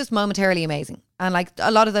was just momentarily amazing, and like a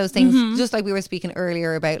lot of those things, Mm-hmm. just like we were speaking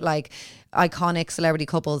earlier about like iconic celebrity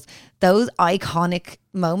couples, those iconic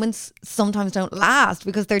moments sometimes don't last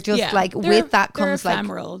because they're just like with that they're comes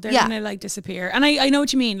ephemeral. like They're gonna like disappear. And I know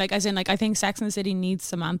what you mean. Like as in like I think Sex and the City needs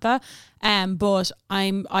Samantha, but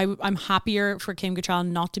I'm happier for Kim Cattrall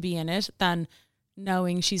not to be in it than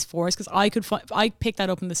knowing she's forced, because I picked that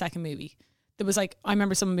up in the second movie. There was like, I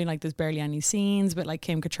remember someone being like, there's barely any scenes, but like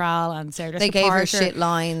Kim Cattrall and Sarah Jessica they gave her Parker, shit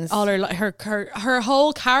lines. all her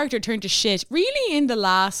whole character turned to shit really in the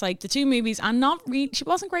last like the 2 movies, and not really, she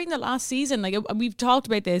wasn't great in the last season. Like we've talked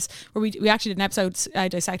about this where we actually did an episode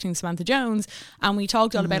dissecting Samantha Jones, and we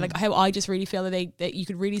talked all about like how I just really feel that you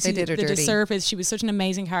could really see did the her dirty. disservice. She was such an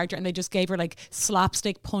amazing character, and they just gave her like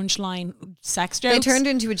slapstick punchline sex jokes. They turned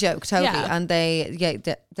into a joke, totally, Yeah. and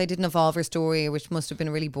they didn't evolve her story, which must have been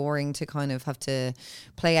really boring to kind of have to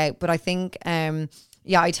play out. But I think,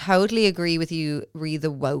 yeah, I totally agree with you, the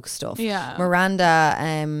woke stuff. Yeah.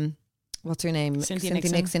 Miranda, what's her name? Cynthia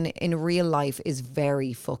Nixon in real life is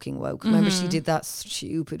very fucking woke. Remember she did that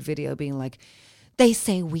stupid video being like, they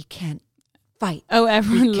say we can't fight. Oh,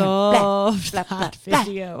 everyone We can't loved blah, blah, that blah,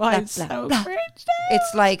 video. blah, I'm blah, so blah. cringed.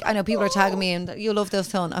 It's like, I know people are tagging me and you love this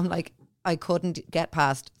ton. I'm like, I couldn't get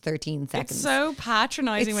past 13 seconds. It's so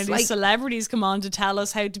patronizing It's when like- these celebrities come on to tell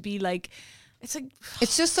us how to be like. It's like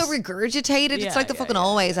It's just so regurgitated. Yeah, It's like the yeah, fucking yeah,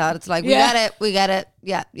 always ad. It's like, Yeah. we get it.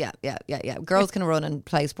 Yeah. Girls can run and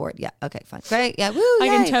play sport. Yeah, okay, fine. Great, yeah, woo, I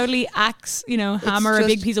can yay. totally hammer a just-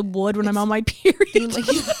 big piece of wood when I'm on my period.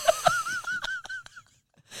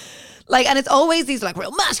 Like, and it's always these like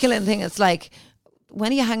real masculine thing. It's like,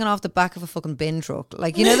 when are you hanging off the back of a fucking bin truck?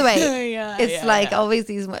 Like, you know the way Yeah, it's yeah, like yeah. always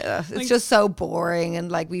these, it's just so boring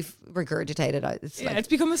and like we've regurgitated it. It's Yeah, like, it's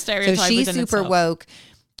become a so stereotype. she's within super itself. woke.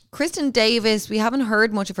 Kristen Davis, we haven't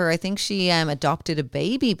heard much of her. I think she adopted a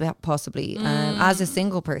baby possibly as a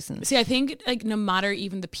single person. See, I think like no matter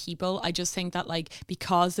even the people, I just think that like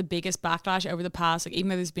because the biggest backlash over the past, like even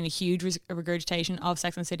though there's been a huge regurgitation of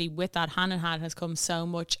Sex and the City, with that hand in hand has come so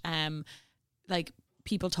much like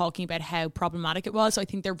people talking about how problematic it was. So I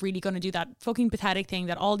think they're really going to do that fucking pathetic thing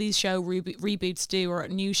that all these show reboots do, or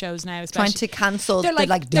new shows now, especially Trying to cancel they're the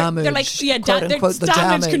like damage. They're like, yeah, quote there's unquote, the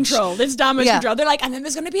damage damage control. There's damage Yeah. control. They're like, and then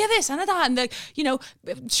there's going to be a this and a that, and the,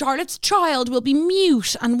 Charlotte's child will be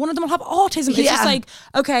mute, and one of them will have autism. It's Yeah. just like,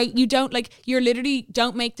 okay, you don't like, you're literally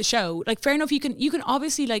don't make the show. Like, fair enough, you can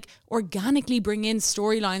obviously like organically bring in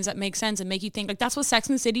storylines that make sense and make you think. Like that's what Sex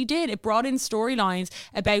and the City did. It brought in storylines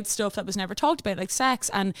about stuff that was never talked about, like sex,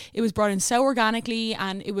 and it was brought in so organically,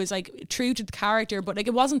 and it was like true to the character. But like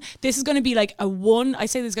it wasn't. This is going to be like I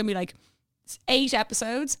say there's going to be like 8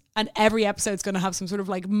 episodes, and every episode's going to have some sort of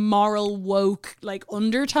like moral woke like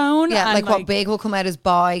undertone. Yeah, and like what big will come out as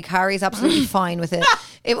bi. Carrie's absolutely fine with it.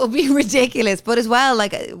 It will be ridiculous, but as well,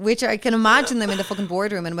 like, which I can imagine them in the fucking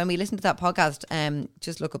boardroom. And when we listen to that podcast,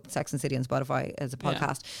 just look up Sex and the City on Spotify as a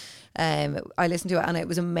podcast. I listened to it, and it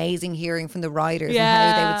was amazing hearing from the writers and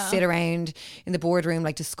how they would sit around in the boardroom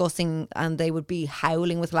like discussing, and they would be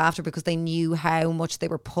howling with laughter because they knew how much they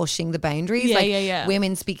were pushing the boundaries. Yeah, like yeah.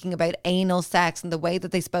 women speaking about anal sex and the way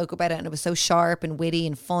that they spoke about it, and it was so sharp and witty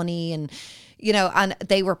and funny, and and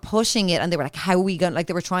they were pushing it, and they were like, how are we going, like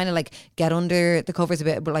they were trying to like get under the covers a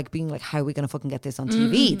bit, but like being like, how are we going to fucking get this on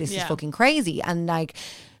TV? This is fucking crazy. And like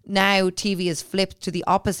now TV is flipped to the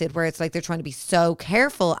opposite, where it's like they're trying to be so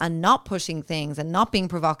careful and not pushing things and not being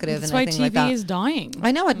provocative. That's and why everything TV like that. is dying.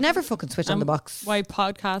 I know, I'd never fucking switch on the box. Why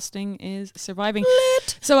podcasting is surviving.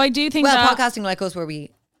 So I do think Well, that podcasting like us, where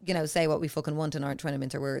we say what we fucking want and aren't trying to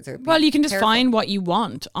mince our words. Or well, you can just careful. find what you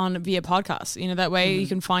want on via podcasts. That way you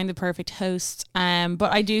can find the perfect host.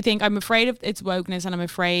 But I do think I'm afraid of its wokeness, and I'm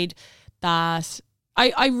afraid that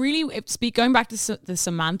I really going back to the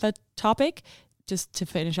Samantha topic. Just to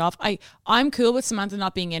finish off, I'm cool with Samantha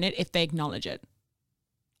not being in it if they acknowledge it.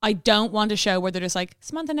 I don't want a show where they're just like,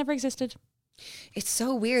 Samantha never existed. It's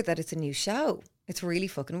so weird that it's a new show. It's really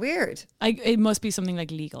fucking weird. It must be something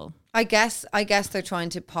like legal. I guess they're trying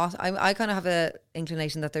to I kind of have a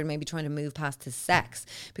inclination that they're maybe trying to move past to sex,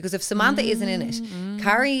 because if Samantha isn't in it,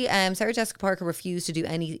 Carrie, Sarah Jessica Parker refused to do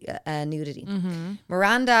any nudity.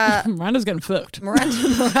 Miranda's getting fucked.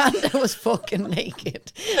 Miranda was fucking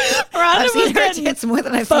naked. Miranda I've was seen her getting tits more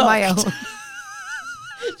than I've seen my own.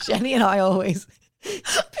 Jenny and I always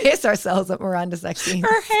piss ourselves at Miranda's sex scenes.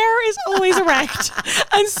 Her hair is always erect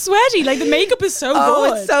and sweaty. Like the makeup is so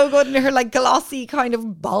good. It's so good, and her like glossy kind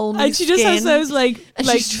of balmy and she just has skin. those like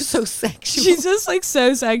she's just so sexual. She's just like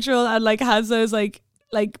so sexual, and like has those like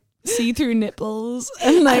see-through nipples,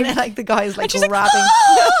 and like, and then, like the guy's like she's like, grabbing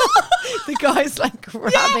the guy's like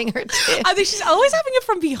grabbing her tits. I think she's always having it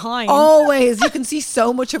from behind. Always, you can see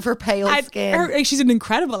so much of her pale And skin. she's an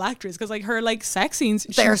incredible actress, because like her like sex scenes,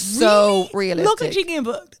 They're so realistic. Look like she can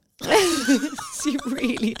book. She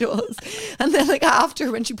really does. And then like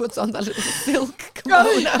after, when she puts on that little silk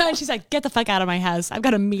kimono, And she's like, get the fuck out of my house, I've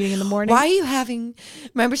got a meeting in the morning. why are you having,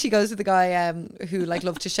 remember she goes to the guy who like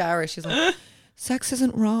loved to shower, she's like, sex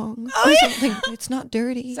isn't wrong. I don't think it's not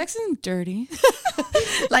dirty. Sex isn't dirty.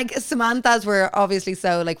 Like Samantha's were obviously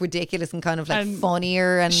so like ridiculous and kind of like And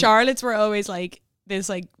funnier, and Charlotte's were always like this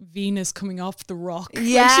like Venus coming off the rock.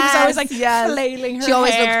 Yes, Like, she was always like yes. flailing her She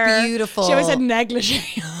always looked hair. beautiful. She always had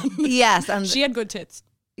negligee on. yes, and She had good tits.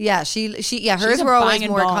 yeah, she yeah, She's hers a were always banging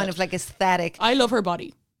more bod. kind of like aesthetic. I love her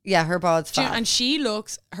body. Yeah, her bod's fat. And she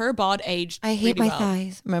looks, her bod aged I hate really my well.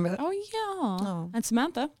 thighs. Remember that? Oh yeah. Oh. And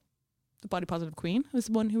Samantha. the body positive queen, was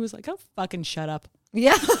the one who was like, "Oh, fucking shut up."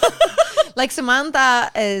 Yeah. Like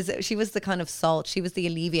Samantha she was the kind of salt. She was the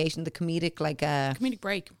alleviation, the comedic, comedic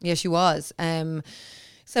break. Yeah, she was.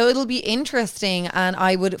 So it'll be interesting, and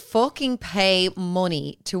I would fucking pay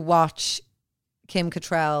money to watch Kim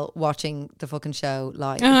Cattrall watching the fucking show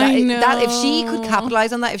live. That if she could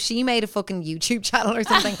capitalize on that, if she made a fucking YouTube channel or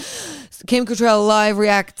something, Kim Cattrall live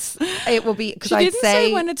reacts, it will be, because She I'd didn't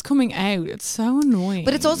say when it's coming out. It's so annoying.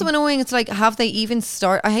 But it's also annoying. It's like, have they even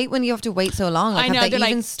started? I hate when you have to wait so long. Like, I know, have they they're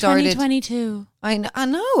even like started? 2022. I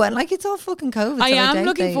know, and like it's all fucking COVID. I so am doubt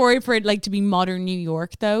looking forward for it like to be modern New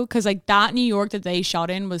York though, because like that New York that they shot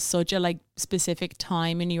in was such a like specific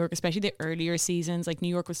time in New York, especially the earlier seasons. Like New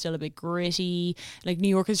York was still a bit gritty. Like New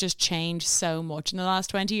York has just changed so much in the last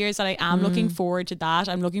 20 years that I am looking forward to that.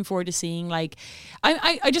 I'm looking forward to seeing like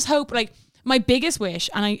I just hope, like, my biggest wish,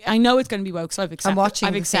 and I know it's going to be woke, so I've accepted. I'm watching.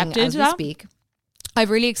 I've accepted as that. we speak. I've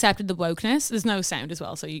really accepted the wokeness. There's no sound as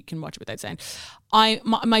well, so you can watch it without sound.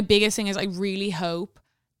 My biggest thing is I really hope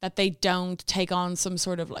that they don't take on some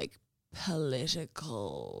sort of like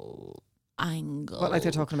political angle. What, like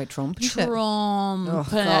they're talking about Trump? And shit? Trump. Oh,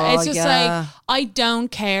 God, it's just like, I don't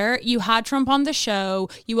care. You had Trump on the show.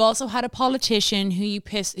 You also had a politician who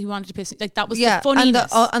wanted to piss. Like that was the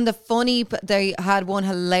funniness. And the funny, they had one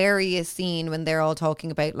hilarious scene when they're all talking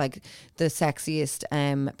about like the sexiest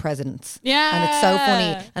presidents. Yeah. And it's so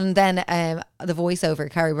funny. And then the voiceover,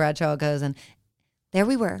 Carrie Bradshaw goes, and there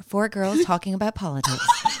we were, 4 girls talking about politics.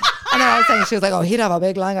 And I was saying, she was like, "Oh, he'd have a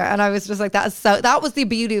big longer," and I was just like, that was the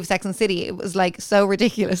beauty of Sex and the City. It was like so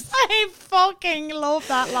ridiculous. I fucking love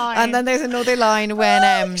that line. And then there's another line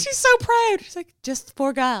when she's so proud. She's like, "Just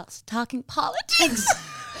 4 girls talking politics."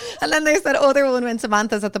 And then there's that other one when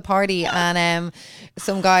Samantha's at the party and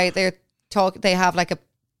some guy they have like a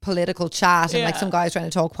political chat and like some guy's trying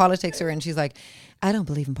to talk politics to her, and she's like, "I don't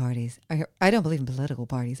believe in parties. I don't believe in political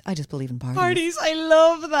parties. I just believe in parties." I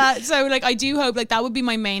love that. So like, I do hope like that would be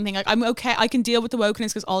my main thing. Like, I'm okay. I can deal with the wokeness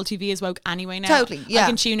because all TV is woke anyway now. Totally. Yeah. I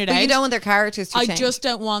can tune it but out. You don't want their characters to change. I just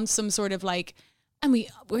don't want some sort of like, and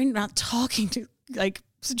we're not talking to like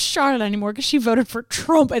Charlotte anymore because she voted for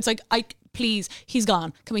Trump. It's like, please, he's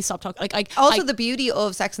gone. Can we stop talking? Like, also the beauty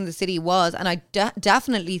of Sex and the City was, and I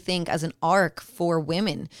definitely think as an arc for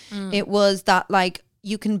women, it was that like,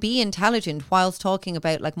 you can be intelligent whilst talking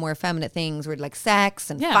about like more effeminate things, or like sex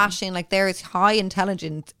and fashion. Like there is high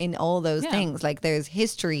intelligence in all those things. Like there's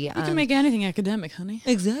history. You can make anything academic, honey.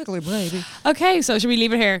 Exactly, baby. Okay, so should we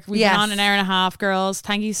leave it here? We've been on an hour and a half, girls.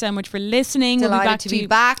 Thank you so much for listening. Delighted we'll be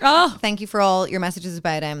back. Oh, thank you for all your messages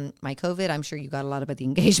about my COVID. I'm sure you got a lot about the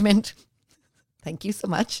engagement. Thank you so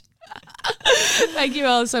much. Thank you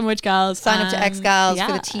all so much, gals. Sign up to X Gals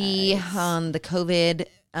for the tea on the COVID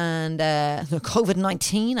and the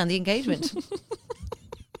COVID-19 and the engagement.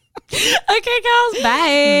 Okay, girls.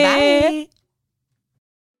 Bye. Bye.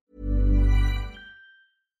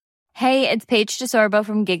 Hey, it's Paige DeSorbo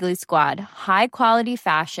from Giggly Squad. High quality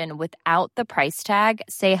fashion without the price tag.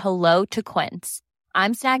 Say hello to Quince.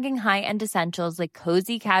 I'm snagging high-end essentials like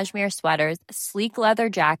cozy cashmere sweaters, sleek leather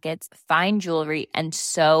jackets, fine jewelry, and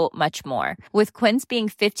so much more. With Quince being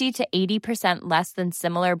 50 to 80% less than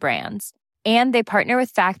similar brands. And they partner with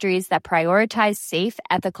factories that prioritize safe,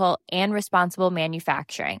 ethical, and responsible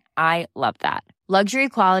manufacturing. I love that. Luxury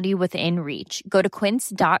quality within reach. Go to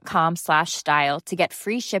quince.com/style to get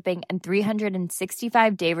free shipping and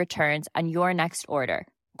 365-day returns on your next order.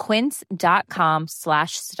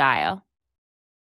 Quince.com/style.